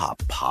 bellhop,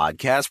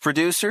 podcast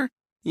producer.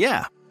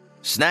 Yeah,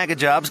 Snag a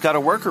Job's got a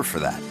worker for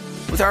that.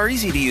 With our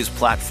easy-to-use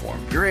platform,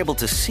 you're able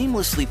to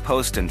seamlessly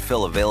post and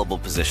fill available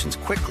positions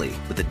quickly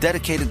with a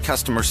dedicated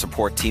customer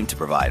support team to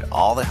provide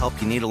all the help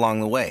you need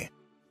along the way.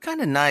 Kind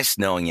of nice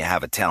knowing you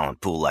have a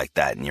talent pool like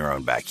that in your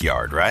own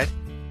backyard, right?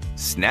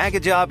 Snag a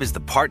Job is the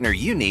partner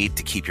you need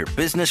to keep your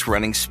business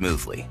running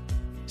smoothly.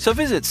 So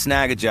visit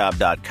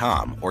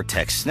snagajob.com or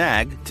text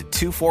snag to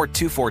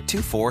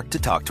 242424 to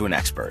talk to an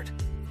expert.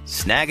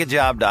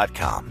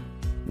 Snagajob.com,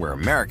 where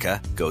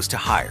America goes to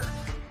hire.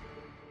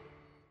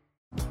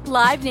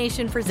 Live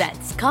Nation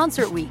presents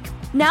Concert Week.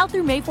 Now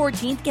through May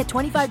 14th, get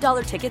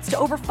 $25 tickets to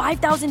over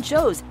 5,000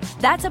 shows.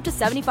 That's up to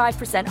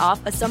 75%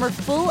 off a summer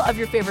full of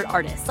your favorite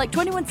artists like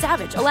 21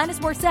 Savage, Alanis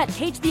Morissette,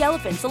 Cage the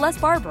Elephant,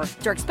 Celeste Barber,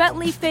 Dierks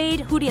Bentley,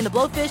 Fade, Hootie and the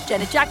Blowfish,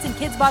 Janet Jackson,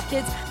 Kidz Bop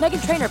Kids,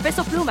 Meghan Trainor,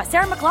 Peso Pluma,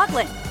 Sarah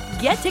McLachlan.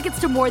 Get tickets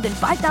to more than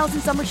 5,000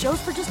 summer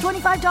shows for just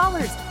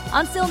 $25.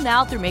 Until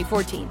now through May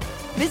 14th.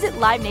 Visit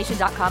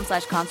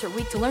LiveNation.com/Concert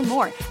Week to learn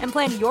more and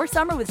plan your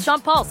summer with Sean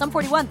Paul, Sum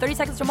 41, 30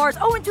 Seconds to Mars,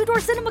 and Two Door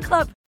Cinema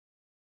Club.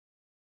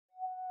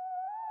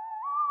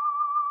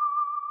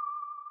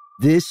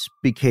 This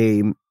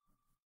became,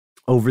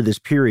 over this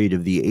period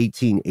of the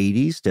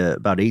 1880s to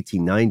about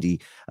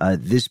 1890,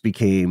 this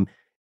became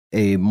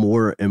a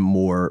more and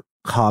more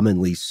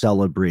commonly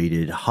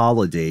celebrated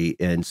holiday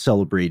and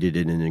celebrated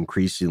in an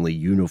increasingly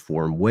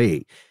uniform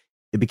way.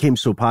 It became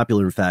so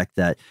popular, in fact,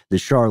 that the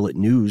Charlotte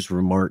News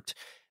remarked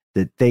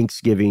that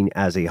Thanksgiving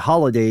as a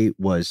holiday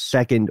was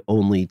second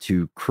only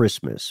to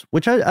Christmas,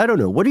 which I don't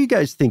know. What do you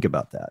guys think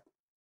about that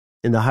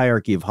in the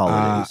hierarchy of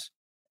holidays?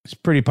 It's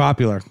pretty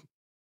popular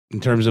in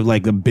terms of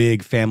like a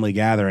big family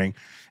gathering,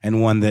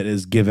 and one that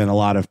is given a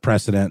lot of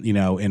precedent,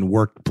 in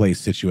workplace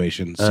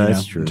situations.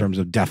 That's true. In terms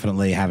of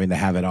definitely having to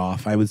have it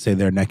off. I would say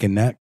they're neck and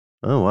neck.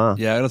 Oh, wow.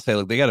 Yeah, I gotta say,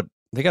 like they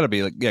gotta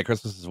be like, yeah,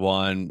 Christmas is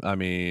one. I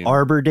mean,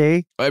 Arbor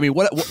Day. I mean,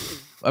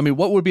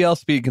 what would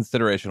else be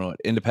consideration? What,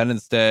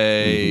 Independence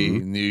Day,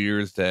 New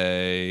Year's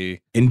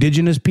Day,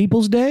 Indigenous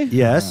Peoples Day?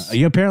 Yes.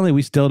 Apparently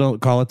we still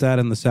don't call it that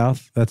in the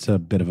South. That's a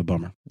bit of a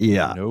bummer.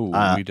 Yeah.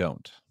 No, we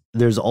don't.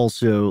 There's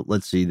also,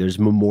 let's see, there's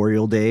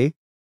Memorial Day,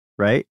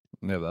 right?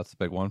 No, that's a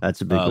big one. That's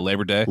a big one.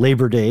 Labor Day.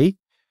 Labor Day.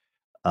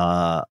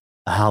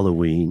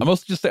 Halloween. I'm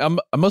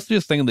mostly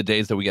just thinking the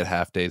days that we get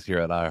half days here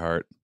at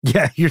iHeart.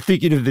 Yeah, you're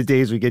thinking of the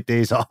days we get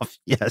days off.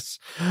 Yes.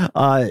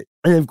 And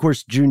of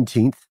course,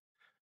 Juneteenth,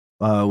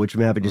 which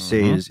I'm happy to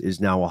say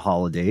is now a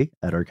holiday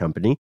at our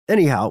company.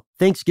 Anyhow,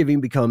 Thanksgiving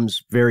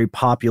becomes very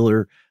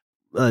popular.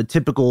 A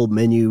typical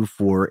menu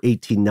for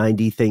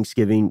 1890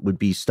 Thanksgiving would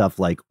be stuff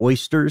like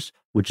oysters,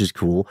 which is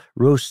cool,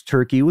 roast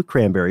turkey with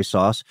cranberry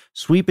sauce,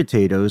 sweet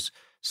potatoes,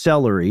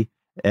 celery,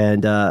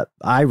 and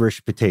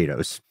Irish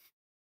potatoes.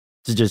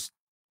 It's just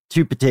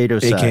two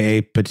potatoes,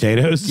 AKA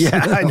potatoes. Yeah,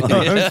 I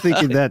know. I was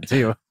thinking that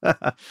too.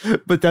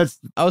 But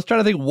I was trying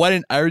to think what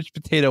an Irish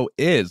potato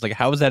is. Like,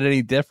 how is that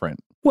any different?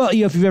 Well,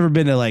 if you've ever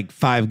been to like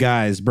Five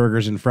Guys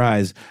Burgers and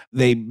Fries,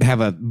 they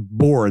have a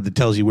board that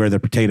tells you where their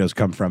potatoes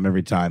come from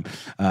every time,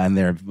 and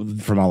they're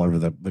from all over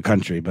the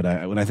country.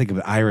 But when I think of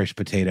an Irish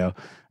potato,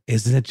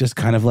 isn't it just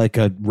kind of like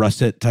a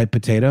russet type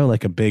potato,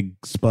 like a big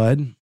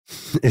spud?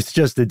 It's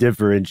just to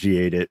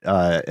differentiate it,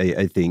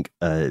 I think,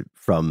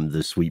 from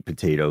the sweet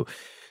potato.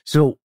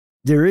 So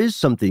there is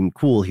something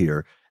cool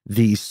here.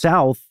 The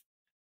South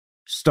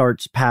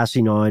starts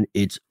passing on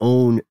its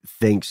own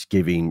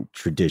Thanksgiving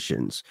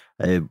traditions.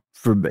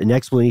 For an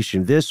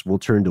explanation of this, we'll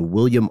turn to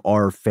William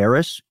R.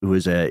 Ferris, who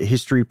is a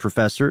history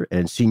professor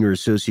and senior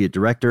associate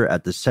director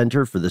at the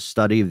Center for the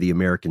Study of the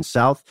American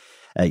South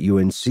at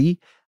UNC.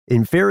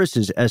 In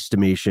Ferris's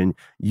estimation,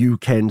 you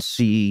can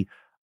see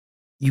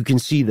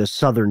the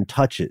Southern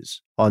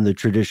touches on the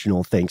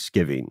traditional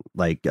Thanksgiving.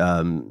 Like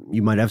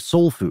you might have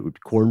soul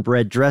food.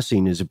 Cornbread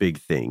dressing is a big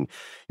thing.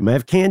 You might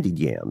have candied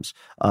yams.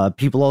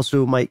 People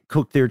also might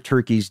cook their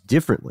turkeys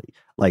differently,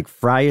 like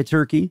fry a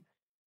turkey.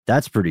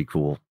 That's pretty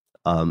cool.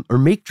 Or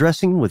make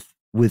dressing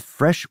with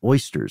fresh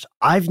oysters.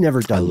 I've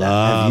never done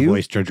that. Have you?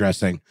 Oyster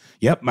dressing.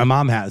 Yep, my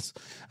mom has.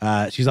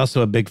 She's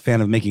also a big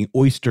fan of making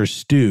oyster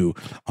stew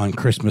on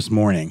Christmas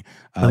morning.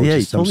 Which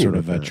is some sort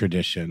of a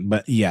tradition.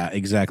 But yeah,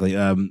 exactly.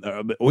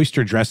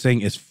 Oyster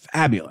dressing is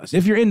fabulous.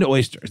 If you're into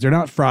oysters, they're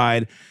not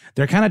fried.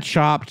 They're kind of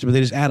chopped, but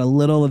they just add a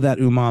little of that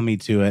umami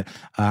to it.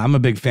 I'm a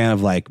big fan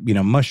of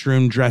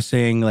mushroom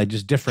dressing, like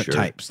just different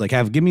types. Like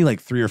give me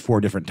like 3 or 4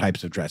 different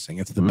types of dressing.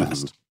 It's the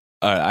best.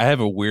 I have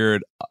a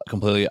weird,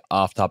 completely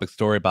off-topic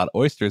story about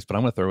oysters, but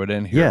I'm going to throw it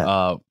in here.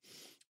 Yeah.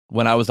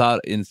 When I was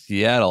out in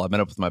Seattle, I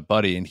met up with my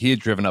buddy, and he had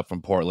driven up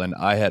from Portland.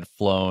 I had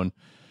flown,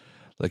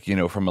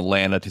 from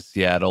Atlanta to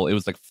Seattle. It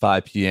was like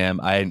 5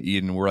 p.m. I hadn't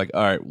eaten. We're like,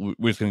 all right,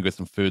 we're just going to get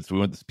some food. So we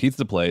went to this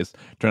pizza place.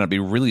 Turned out to be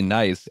really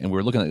nice, and we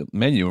were looking at the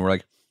menu, and we're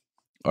like,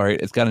 all right,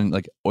 it's got an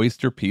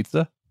oyster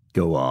pizza.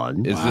 Go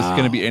on. Is this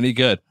going to be any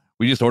good?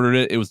 We just ordered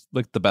it. It was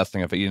like the best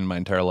thing I've eaten in my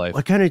entire life.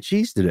 What kind of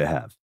cheese did it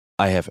have?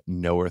 I have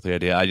no earthly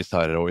idea. I just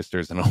thought it had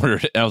oysters and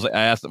ordered it. And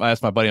I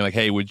asked my buddy, I'm like,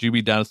 hey, would you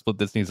be down to split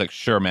this? And he's like,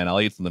 sure, man,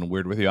 I'll eat something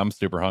weird with you. I'm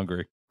super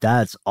hungry.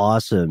 That's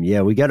awesome.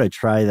 Yeah, we got to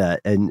try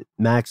that. And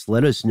Max,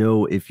 let us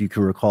know if you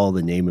can recall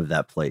the name of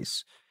that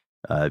place.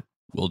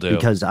 Will do.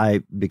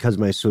 Because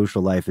my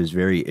social life is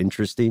very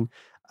interesting.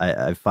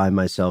 I find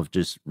myself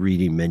just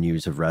reading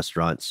menus of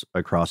restaurants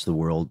across the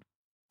world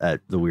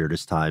at the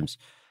weirdest times.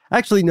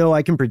 Actually, no,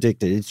 I can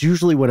predict it. It's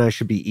usually when I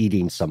should be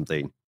eating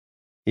something.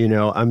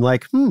 I'm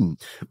like,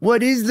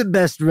 what is the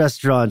best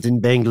restaurant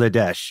in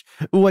Bangladesh?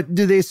 What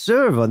do they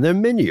serve on their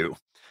menu?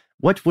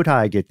 What would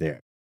I get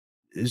there?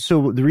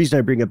 So the reason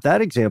I bring up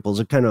that example is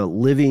of kind of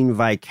living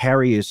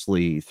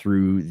vicariously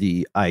through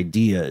the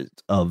idea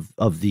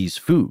of these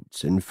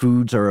foods. And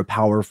foods are a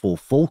powerful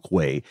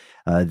folkway.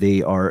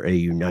 They are a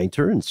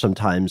uniter and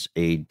sometimes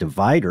a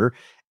divider.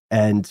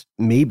 And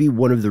maybe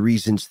one of the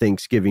reasons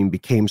Thanksgiving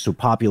became so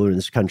popular in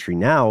this country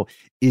now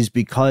is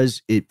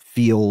because it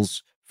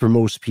feels, for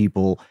most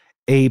people,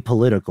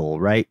 apolitical,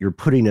 right? You're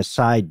putting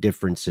aside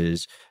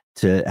differences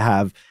to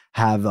have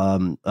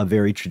a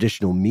very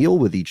traditional meal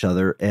with each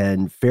other.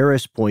 And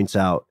Ferris points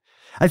out,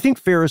 I think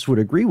Ferris would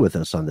agree with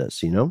us on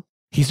this,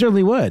 He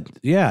certainly would.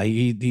 Yeah,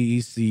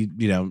 he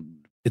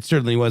it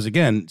certainly was,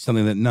 again,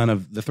 something that none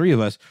of the three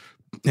of us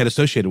had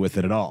associated with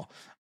it at all.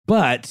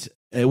 But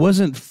it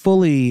wasn't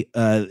fully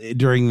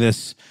during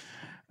this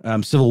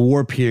Civil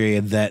War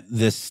period that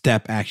this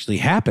step actually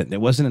happened.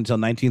 It wasn't until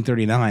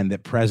 1939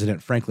 that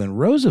President Franklin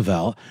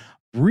Roosevelt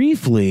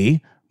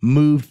briefly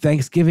moved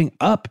Thanksgiving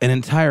up an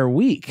entire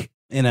week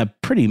in a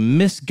pretty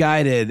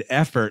misguided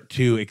effort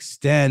to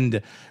extend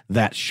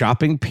that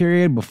shopping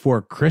period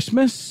before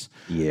Christmas.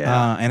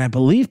 Yeah. And I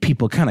believe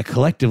people kind of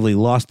collectively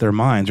lost their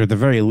minds, or at the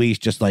very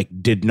least just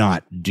did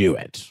not do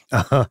it.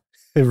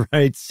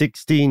 right?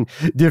 16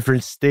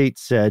 different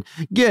states said,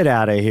 get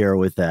out of here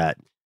with that.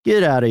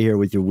 Get out of here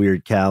with your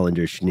weird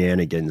calendar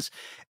shenanigans.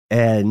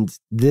 And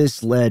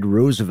this led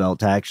Roosevelt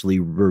to actually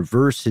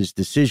reverse his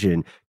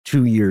decision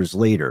 2 years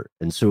later.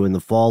 And so in the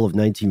fall of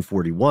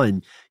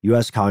 1941,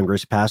 U.S.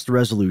 Congress passed a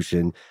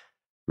resolution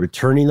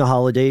returning the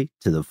holiday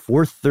to the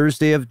fourth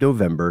Thursday of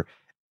November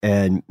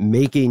and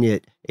making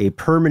it a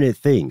permanent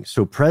thing.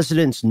 So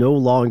presidents no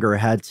longer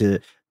had to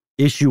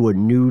issue a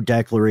new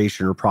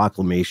declaration or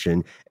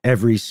proclamation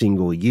every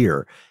single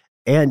year.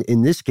 And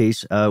in this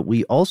case,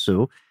 we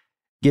also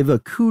give a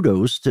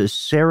kudos to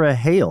Sarah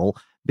Hale,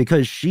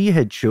 because she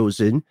had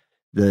chosen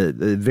the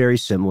very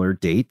similar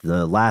date,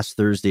 the last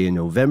Thursday in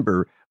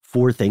November,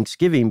 for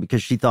Thanksgiving,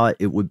 because she thought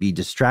it would be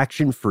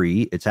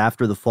distraction-free. It's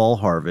after the fall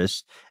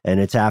harvest, and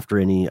it's after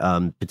any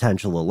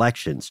potential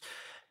elections.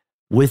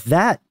 With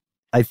that,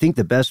 I think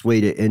the best way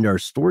to end our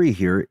story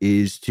here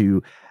is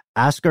to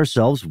ask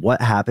ourselves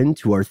what happened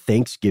to our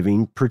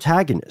Thanksgiving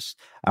protagonist,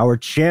 our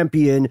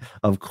champion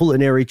of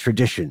culinary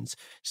traditions,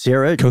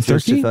 Sarah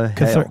Josepha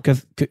Hale.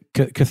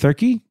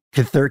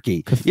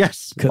 Cathurkey.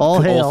 Yes.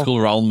 All hail. Old school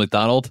Ronald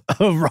McDonald.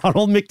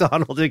 Ronald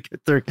McDonald and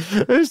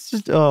Cathurkey. It's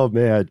just, oh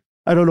man.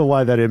 I don't know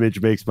why that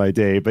image makes my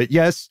day, but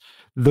yes,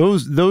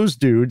 those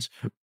dudes,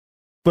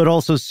 but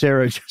also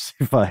Sarah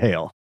Josepha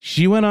Hale.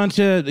 She went on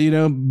to,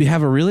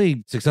 have a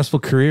really successful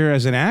career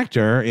as an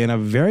actor in a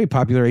very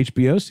popular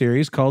HBO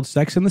series called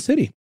Sex and the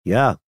City.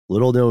 Yeah.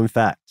 Little known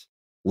fact.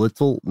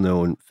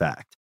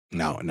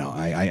 No,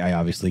 I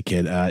obviously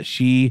kid.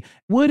 She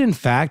would, in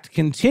fact,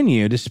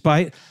 continue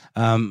despite,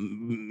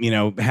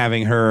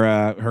 having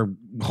her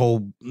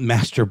whole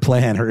master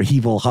plan, her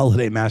evil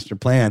holiday master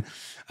plan,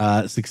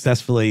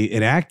 successfully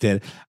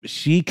enacted.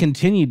 She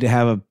continued to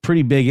have a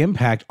pretty big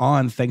impact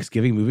on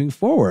Thanksgiving moving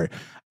forward.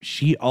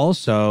 She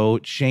also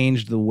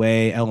changed the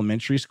way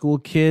elementary school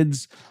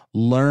kids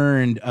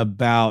learned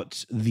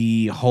about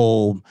the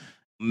whole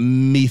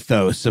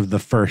mythos of the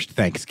first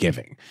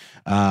Thanksgiving.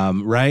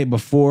 Right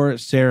before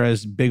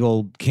Sarah's big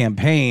old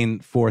campaign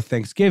for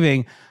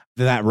Thanksgiving,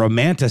 that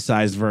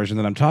romanticized version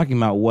that I'm talking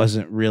about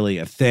wasn't really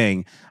a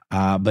thing.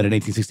 But in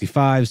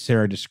 1865,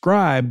 Sarah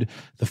described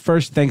the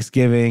first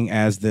Thanksgiving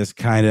as this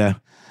kind of,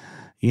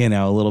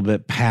 a little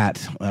bit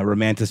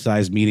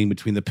romanticized meeting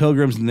between the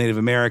Pilgrims and Native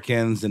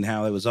Americans, and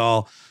how it was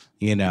all,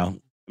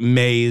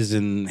 maize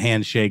and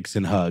handshakes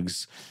and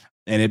hugs.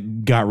 And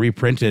it got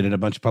reprinted in a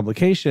bunch of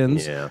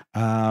publications. Yeah.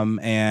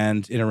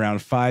 And in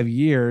around 5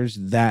 years,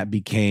 that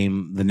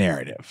became the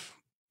narrative.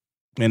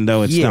 And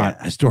though it's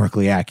not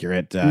historically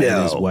accurate, it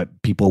is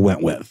what people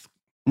went with.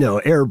 No,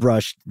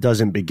 airbrush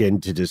doesn't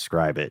begin to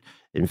describe it.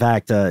 In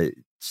fact,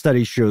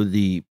 studies show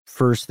the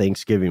first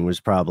Thanksgiving was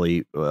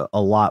probably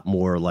a lot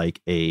more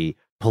like a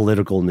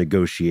political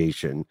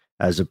negotiation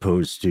as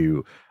opposed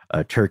to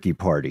a turkey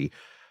party.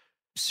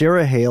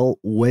 Sarah Hale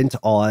went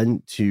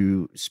on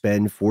to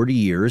spend 40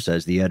 years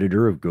as the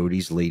editor of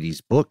Godey's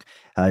Lady's Book.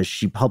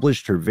 She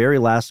published her very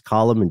last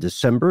column in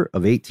December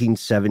of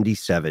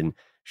 1877.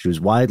 She was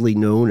widely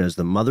known as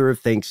the Mother of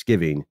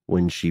Thanksgiving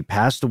when she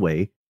passed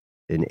away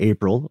in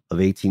April of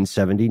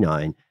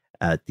 1879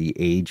 at the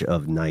age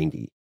of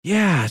 90.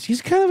 Yeah,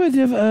 she's kind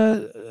of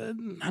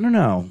I don't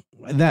know,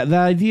 that the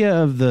idea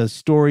of the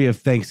story of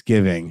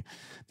Thanksgiving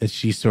that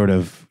she sort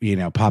of,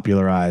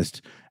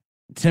 popularized,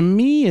 to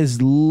me,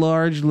 is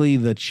largely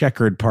the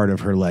checkered part of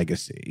her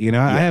legacy.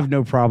 I have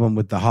no problem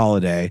with the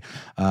holiday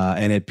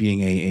and it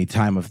being a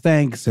time of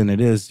thanks. And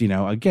it is,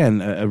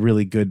 again, a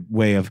really good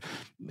way of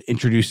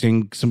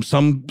introducing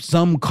some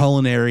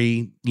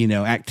culinary,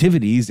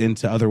 activities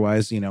into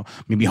otherwise,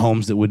 maybe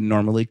homes that wouldn't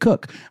normally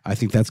cook. I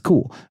think that's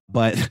cool.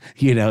 But,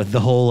 the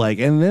whole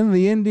and then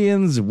the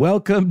Indians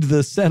welcomed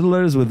the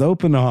settlers with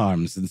open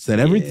arms and said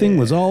everything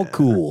was all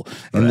cool.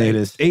 And they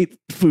just ate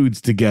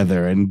foods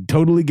together and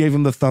totally gave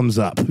them the thumbs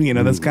up.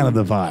 That's kind of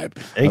the vibe.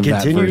 And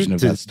continued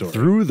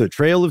through the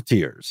Trail of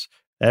Tears.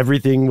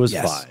 Everything was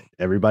fine.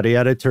 Everybody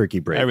had a turkey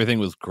break. Everything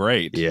was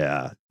great.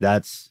 Yeah,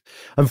 that's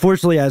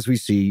unfortunately, as we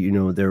see,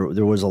 there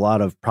was a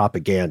lot of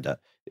propaganda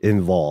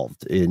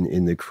involved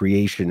in the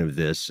creation of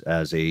this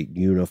as a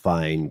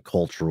unifying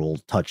cultural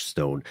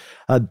touchstone.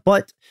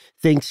 But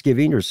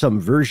Thanksgiving, or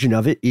some version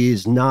of it,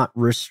 is not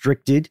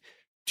restricted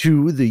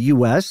to the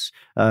U.S.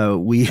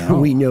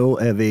 We know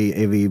of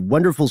a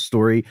wonderful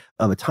story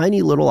of a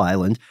tiny little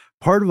island,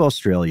 part of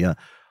Australia,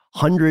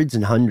 hundreds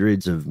and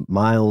hundreds of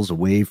miles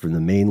away from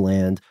the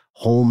mainland,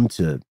 home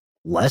to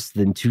less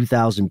than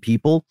 2,000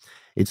 people.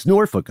 It's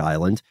Norfolk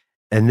Island,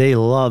 and they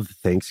love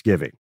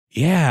Thanksgiving.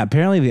 Yeah,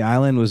 apparently the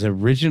island was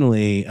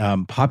originally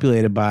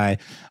populated by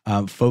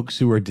folks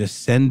who were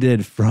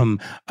descended from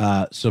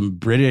some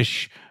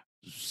British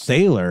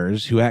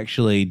sailors who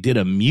actually did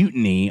a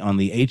mutiny on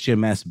the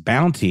HMS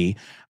Bounty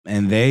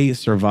and they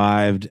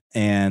survived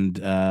and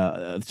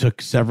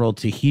took several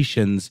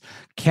Tahitians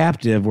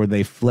captive, where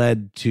they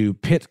fled to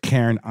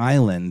Pitcairn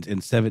Island in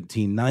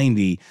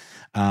 1790.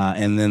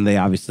 And then they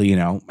obviously,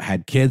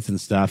 had kids and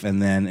stuff.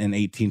 And then in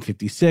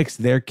 1856,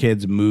 their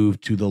kids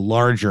moved to the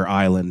larger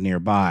island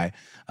nearby,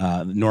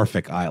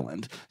 Norfolk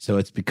Island. So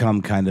it's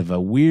become kind of a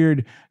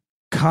weird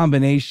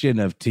combination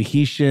of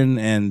Tahitian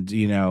and,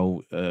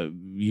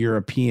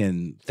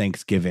 European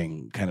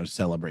Thanksgiving kind of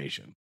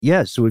celebration.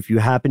 Yeah. So if you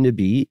happen to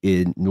be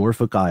in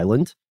Norfolk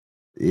Island,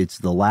 it's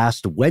the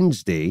last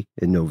Wednesday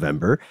in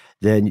November,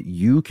 then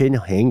you can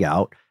hang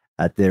out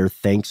at their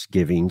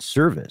Thanksgiving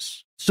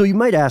service. So you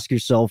might ask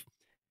yourself,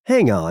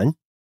 hang on,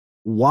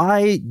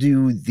 why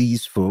do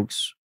these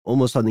folks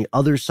almost on the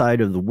other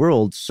side of the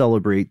world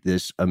celebrate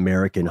this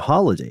American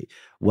holiday?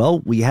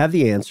 Well, we have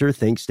the answer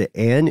thanks to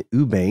Anne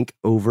Eubank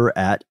over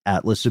at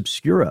Atlas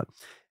Obscura.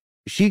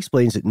 She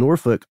explains that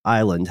Norfolk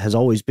Island has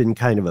always been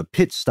kind of a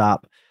pit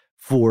stop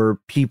for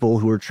people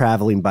who are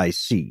traveling by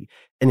sea.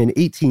 And in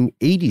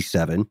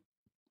 1887,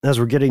 as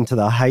we're getting to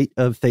the height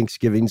of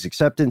Thanksgiving's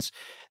acceptance,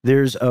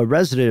 there's a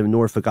resident of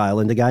Norfolk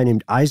Island, a guy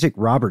named Isaac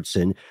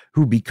Robertson,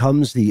 who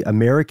becomes the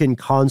American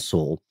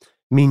consul,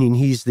 meaning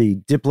he's the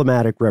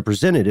diplomatic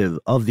representative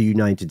of the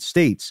United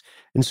States.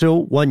 And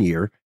so one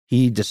year,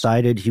 he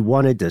decided he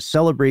wanted to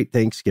celebrate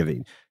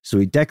Thanksgiving. So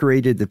he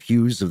decorated the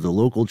pews of the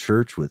local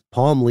church with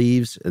palm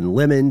leaves and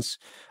lemons,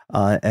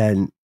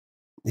 and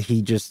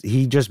he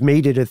just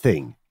made it a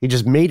thing. He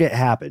just made it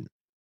happen.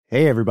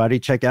 Hey, everybody,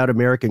 check out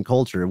American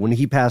culture. When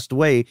he passed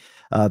away,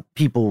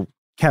 people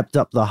kept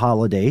up the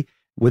holiday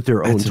with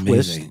their own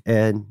twist. Amazing.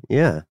 And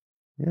yeah.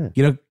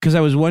 Because I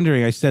was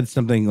wondering, I said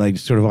something like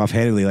sort of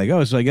offhandedly, like,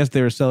 oh, so I guess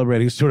they were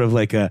celebrating sort of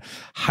like a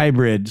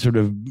hybrid sort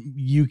of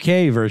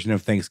UK version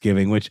of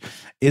Thanksgiving, which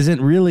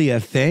isn't really a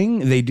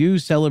thing. They do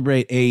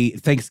celebrate a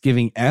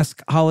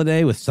Thanksgiving-esque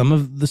holiday with some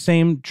of the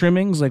same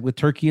trimmings, like with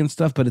turkey and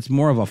stuff, but it's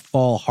more of a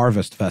fall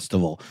harvest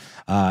festival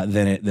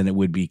than it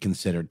would be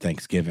considered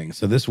Thanksgiving.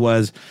 So this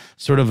was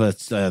sort of a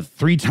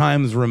 3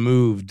 times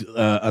removed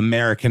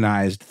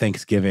Americanized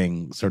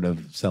Thanksgiving sort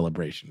of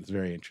celebration. It's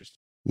very interesting.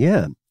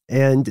 Yeah.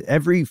 And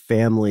every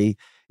family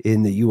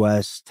in the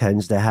U.S.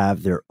 tends to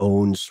have their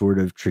own sort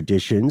of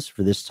traditions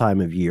for this time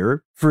of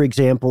year. For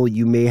example,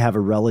 you may have a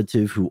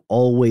relative who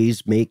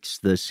always makes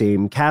the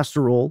same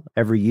casserole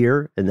every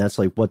year, and that's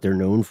like what they're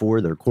known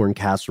for, their corn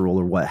casserole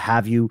or what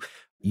have you.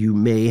 You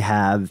may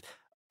have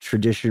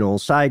traditional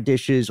side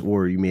dishes,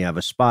 or you may have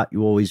a spot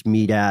you always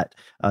meet at.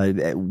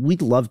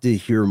 We'd love to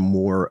hear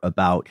more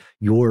about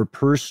your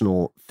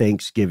personal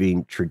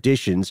Thanksgiving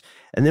traditions.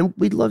 And then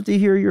we'd love to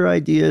hear your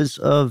ideas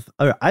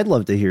I'd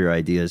love to hear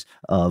ideas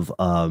of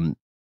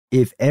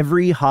if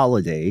every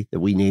holiday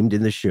that we named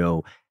in the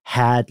show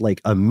had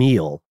like a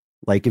meal.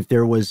 Like if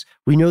there was,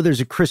 we know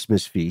there's a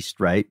Christmas feast,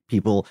 right?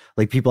 People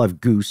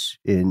have goose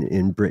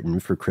in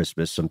Britain for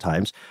Christmas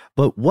sometimes.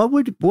 But what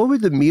would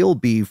the meal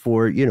be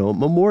for,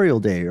 Memorial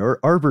Day or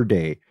Arbor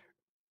Day?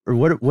 Or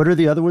what are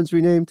the other ones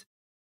we named?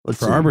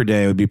 For Arbor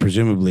Day, it would be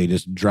presumably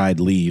just dried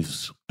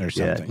leaves or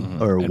something.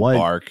 Yeah. Or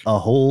bark. A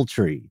whole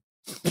tree.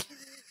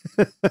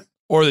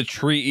 Or the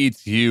tree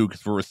eats you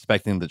because we're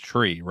respecting the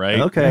tree, right?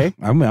 Okay.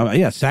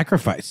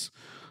 Sacrifice.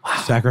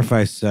 Wow.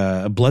 Sacrifice,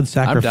 blood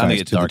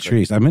sacrifice to the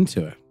trees. I'm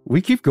into it. We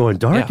keep going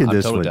dark in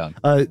this one. Down.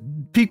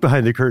 Peek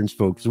behind the curtains,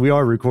 folks. We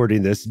are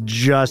recording this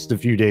just a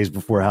few days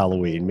before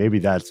Halloween. Maybe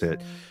that's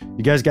it.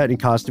 You guys got any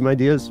costume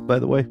ideas, by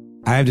the way?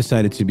 I have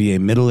decided to be a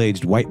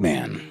middle-aged white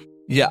man.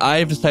 Yeah, I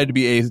have decided to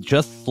be a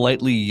just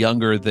slightly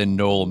younger than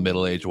Noel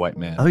middle-aged white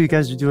man. Oh, you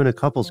guys are doing a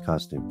couple's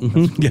costume.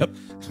 Mm-hmm. Yep.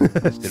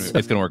 It's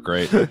going to work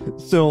great.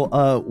 So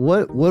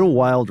what a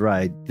wild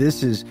ride.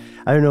 This is,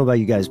 I don't know about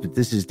you guys, but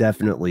this has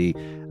definitely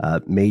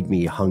made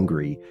me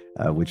hungry,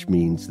 which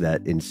means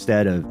that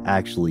instead of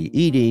actually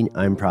eating,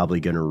 I'm probably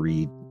going to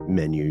read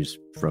menus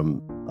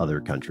from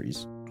other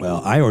countries.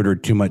 Well, I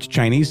ordered too much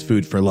Chinese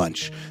food for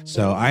lunch,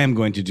 so I am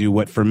going to do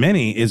what for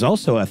many is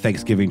also a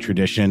Thanksgiving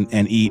tradition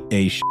and eat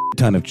a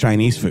ton of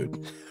Chinese food.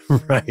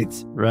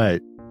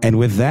 Right. And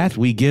with that,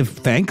 we give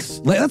thanks.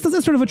 That's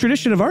sort of a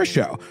tradition of our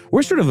show.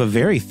 We're sort of a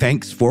very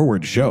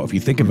thanks-forward show, if you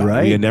think about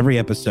it. We end every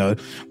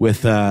episode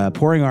with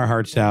pouring our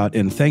hearts out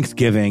in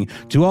thanksgiving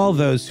to all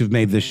those who've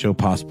made this show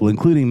possible,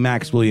 including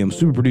Max Williams,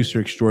 super producer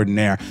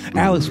extraordinaire,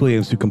 Alex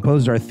Williams, who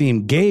composed our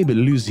theme, Gabe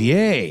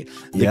Luzier,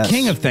 the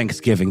king of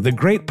Thanksgiving, the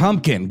great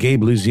pumpkin,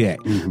 Gabe Luzier.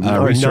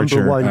 Our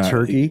number one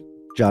turkey,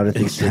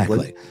 Jonathan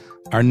Strickland.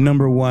 Our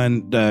number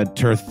one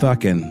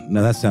turthuckin.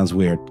 No, that sounds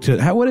weird.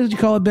 What did you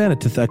call it, Ben? A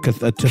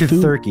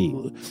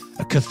Cathurkey.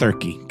 A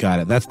Cathurkey.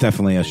 Got it. That's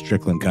definitely a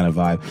Strickland kind of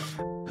vibe.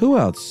 Who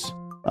else?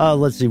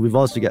 Let's see. We've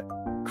also got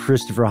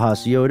Christopher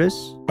Hasiotis,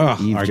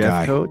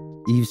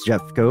 Eves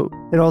Jeffcoat,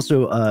 and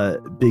also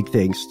big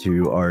thanks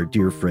to our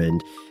dear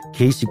friend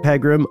Casey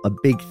Pegram. A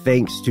big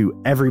thanks to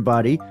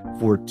everybody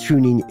for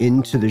tuning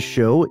into the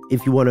show.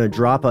 If you want to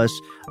drop us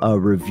a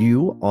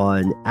review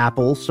on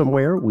Apple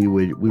somewhere, we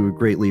would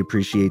greatly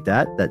appreciate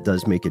that. That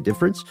does make a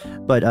difference.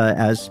 But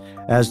as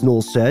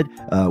Noel said,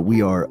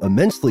 we are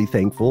immensely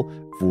thankful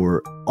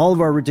for all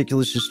of our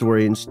ridiculous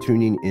historians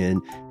tuning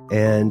in.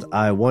 And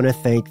I want to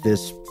thank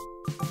this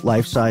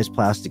life-size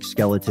plastic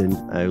skeleton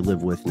I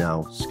live with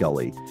now,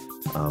 Scully.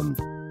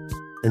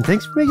 And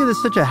thanks for making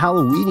this such a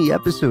Halloween-y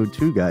episode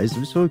too, guys.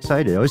 I'm so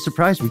excited. I was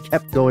surprised we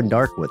kept going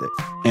dark with it.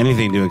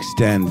 Anything to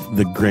extend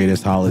the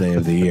greatest holiday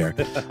of the year.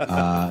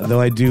 Though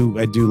I do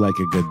like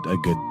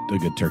a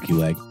good turkey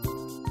leg.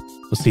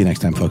 We'll see you next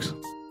time, folks.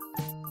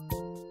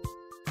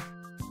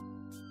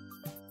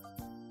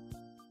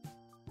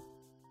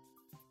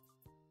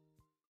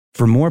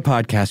 For more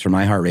podcasts from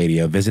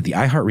iHeartRadio, visit the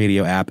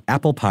iHeartRadio app,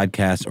 Apple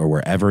Podcasts, or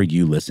wherever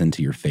you listen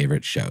to your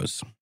favorite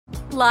shows.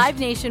 Live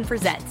Nation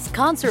presents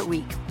Concert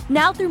Week.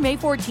 Now through May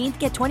 14th,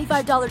 get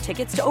 $25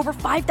 tickets to over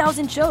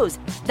 5,000 shows.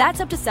 That's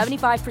up to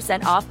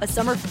 75% off a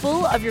summer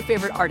full of your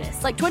favorite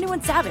artists like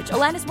 21 Savage,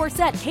 Alanis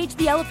Morissette, Cage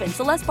the Elephant,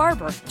 Celeste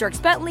Barber,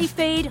 Dierks Bentley,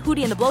 Fade,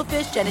 Hootie and the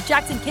Blowfish, Janet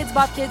Jackson, Kids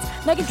Bop Kids,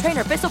 Meghan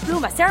Trainor, Peso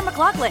Pluma, Sarah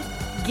McLachlan.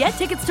 Get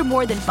tickets to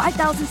more than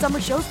 5,000 summer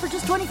shows for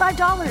just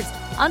 $25.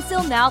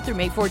 Until now through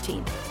May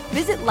 14th.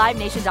 Visit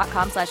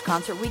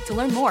LiveNation.com/Concert Week to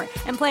learn more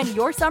and plan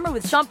your summer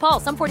with Sean Paul,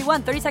 Sum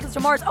 41, 30 Seconds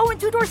to Mars, and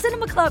Two Door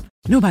Cinema Club.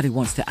 Nobody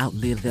wants to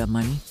outlive their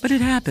money, but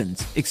it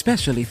happens,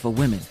 especially for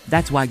women.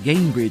 That's why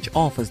GameBridge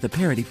offers the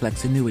Parity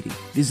Flex annuity,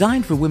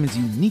 designed for women's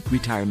unique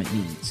retirement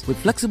needs, with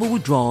flexible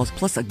withdrawals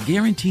plus a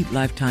guaranteed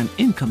lifetime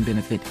income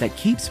benefit that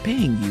keeps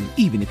paying you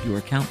even if your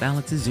account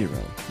balance is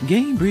zero.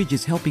 GameBridge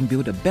is helping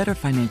build a better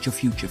financial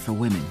future for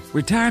women.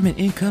 Retirement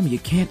income you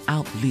can't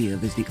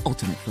outlive is the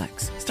ultimate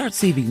flex. Start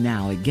saving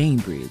now at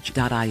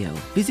GameBridge.io.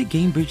 Visit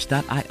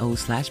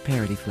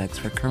GameBridge.io/ParityFlex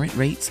for current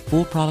rates,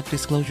 full product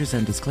disclosures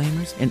and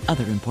disclaimers, and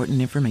other important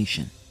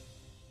information.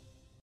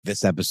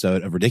 This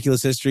episode of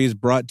Ridiculous History is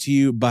brought to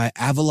you by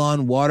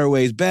Avalon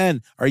Waterways.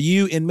 Ben, are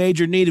you in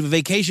major need of a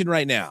vacation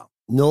right now?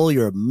 Noel,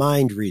 you're a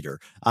mind reader.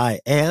 I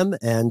am,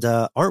 and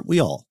aren't we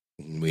all?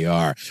 We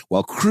are.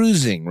 While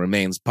cruising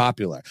remains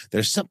popular,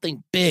 there's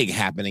something big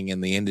happening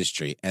in the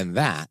industry, and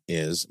that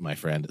is, my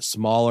friend,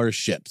 smaller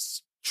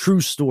ships.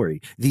 True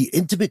story. The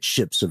intimate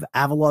ships of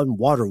Avalon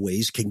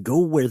Waterways can go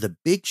where the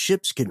big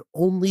ships can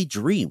only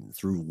dream,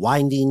 through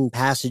winding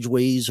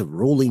passageways of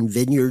rolling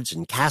vineyards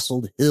and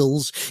castled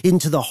hills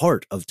into the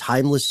heart of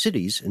timeless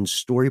cities and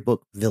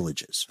storybook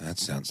villages. That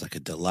sounds like a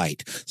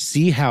delight.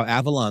 See how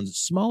Avalon's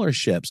smaller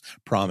ships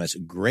promise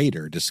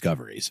greater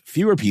discoveries,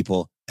 fewer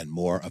people, and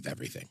more of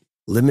everything.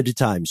 Limited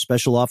time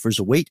special offers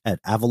await at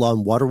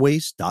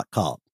AvalonWaterways.com.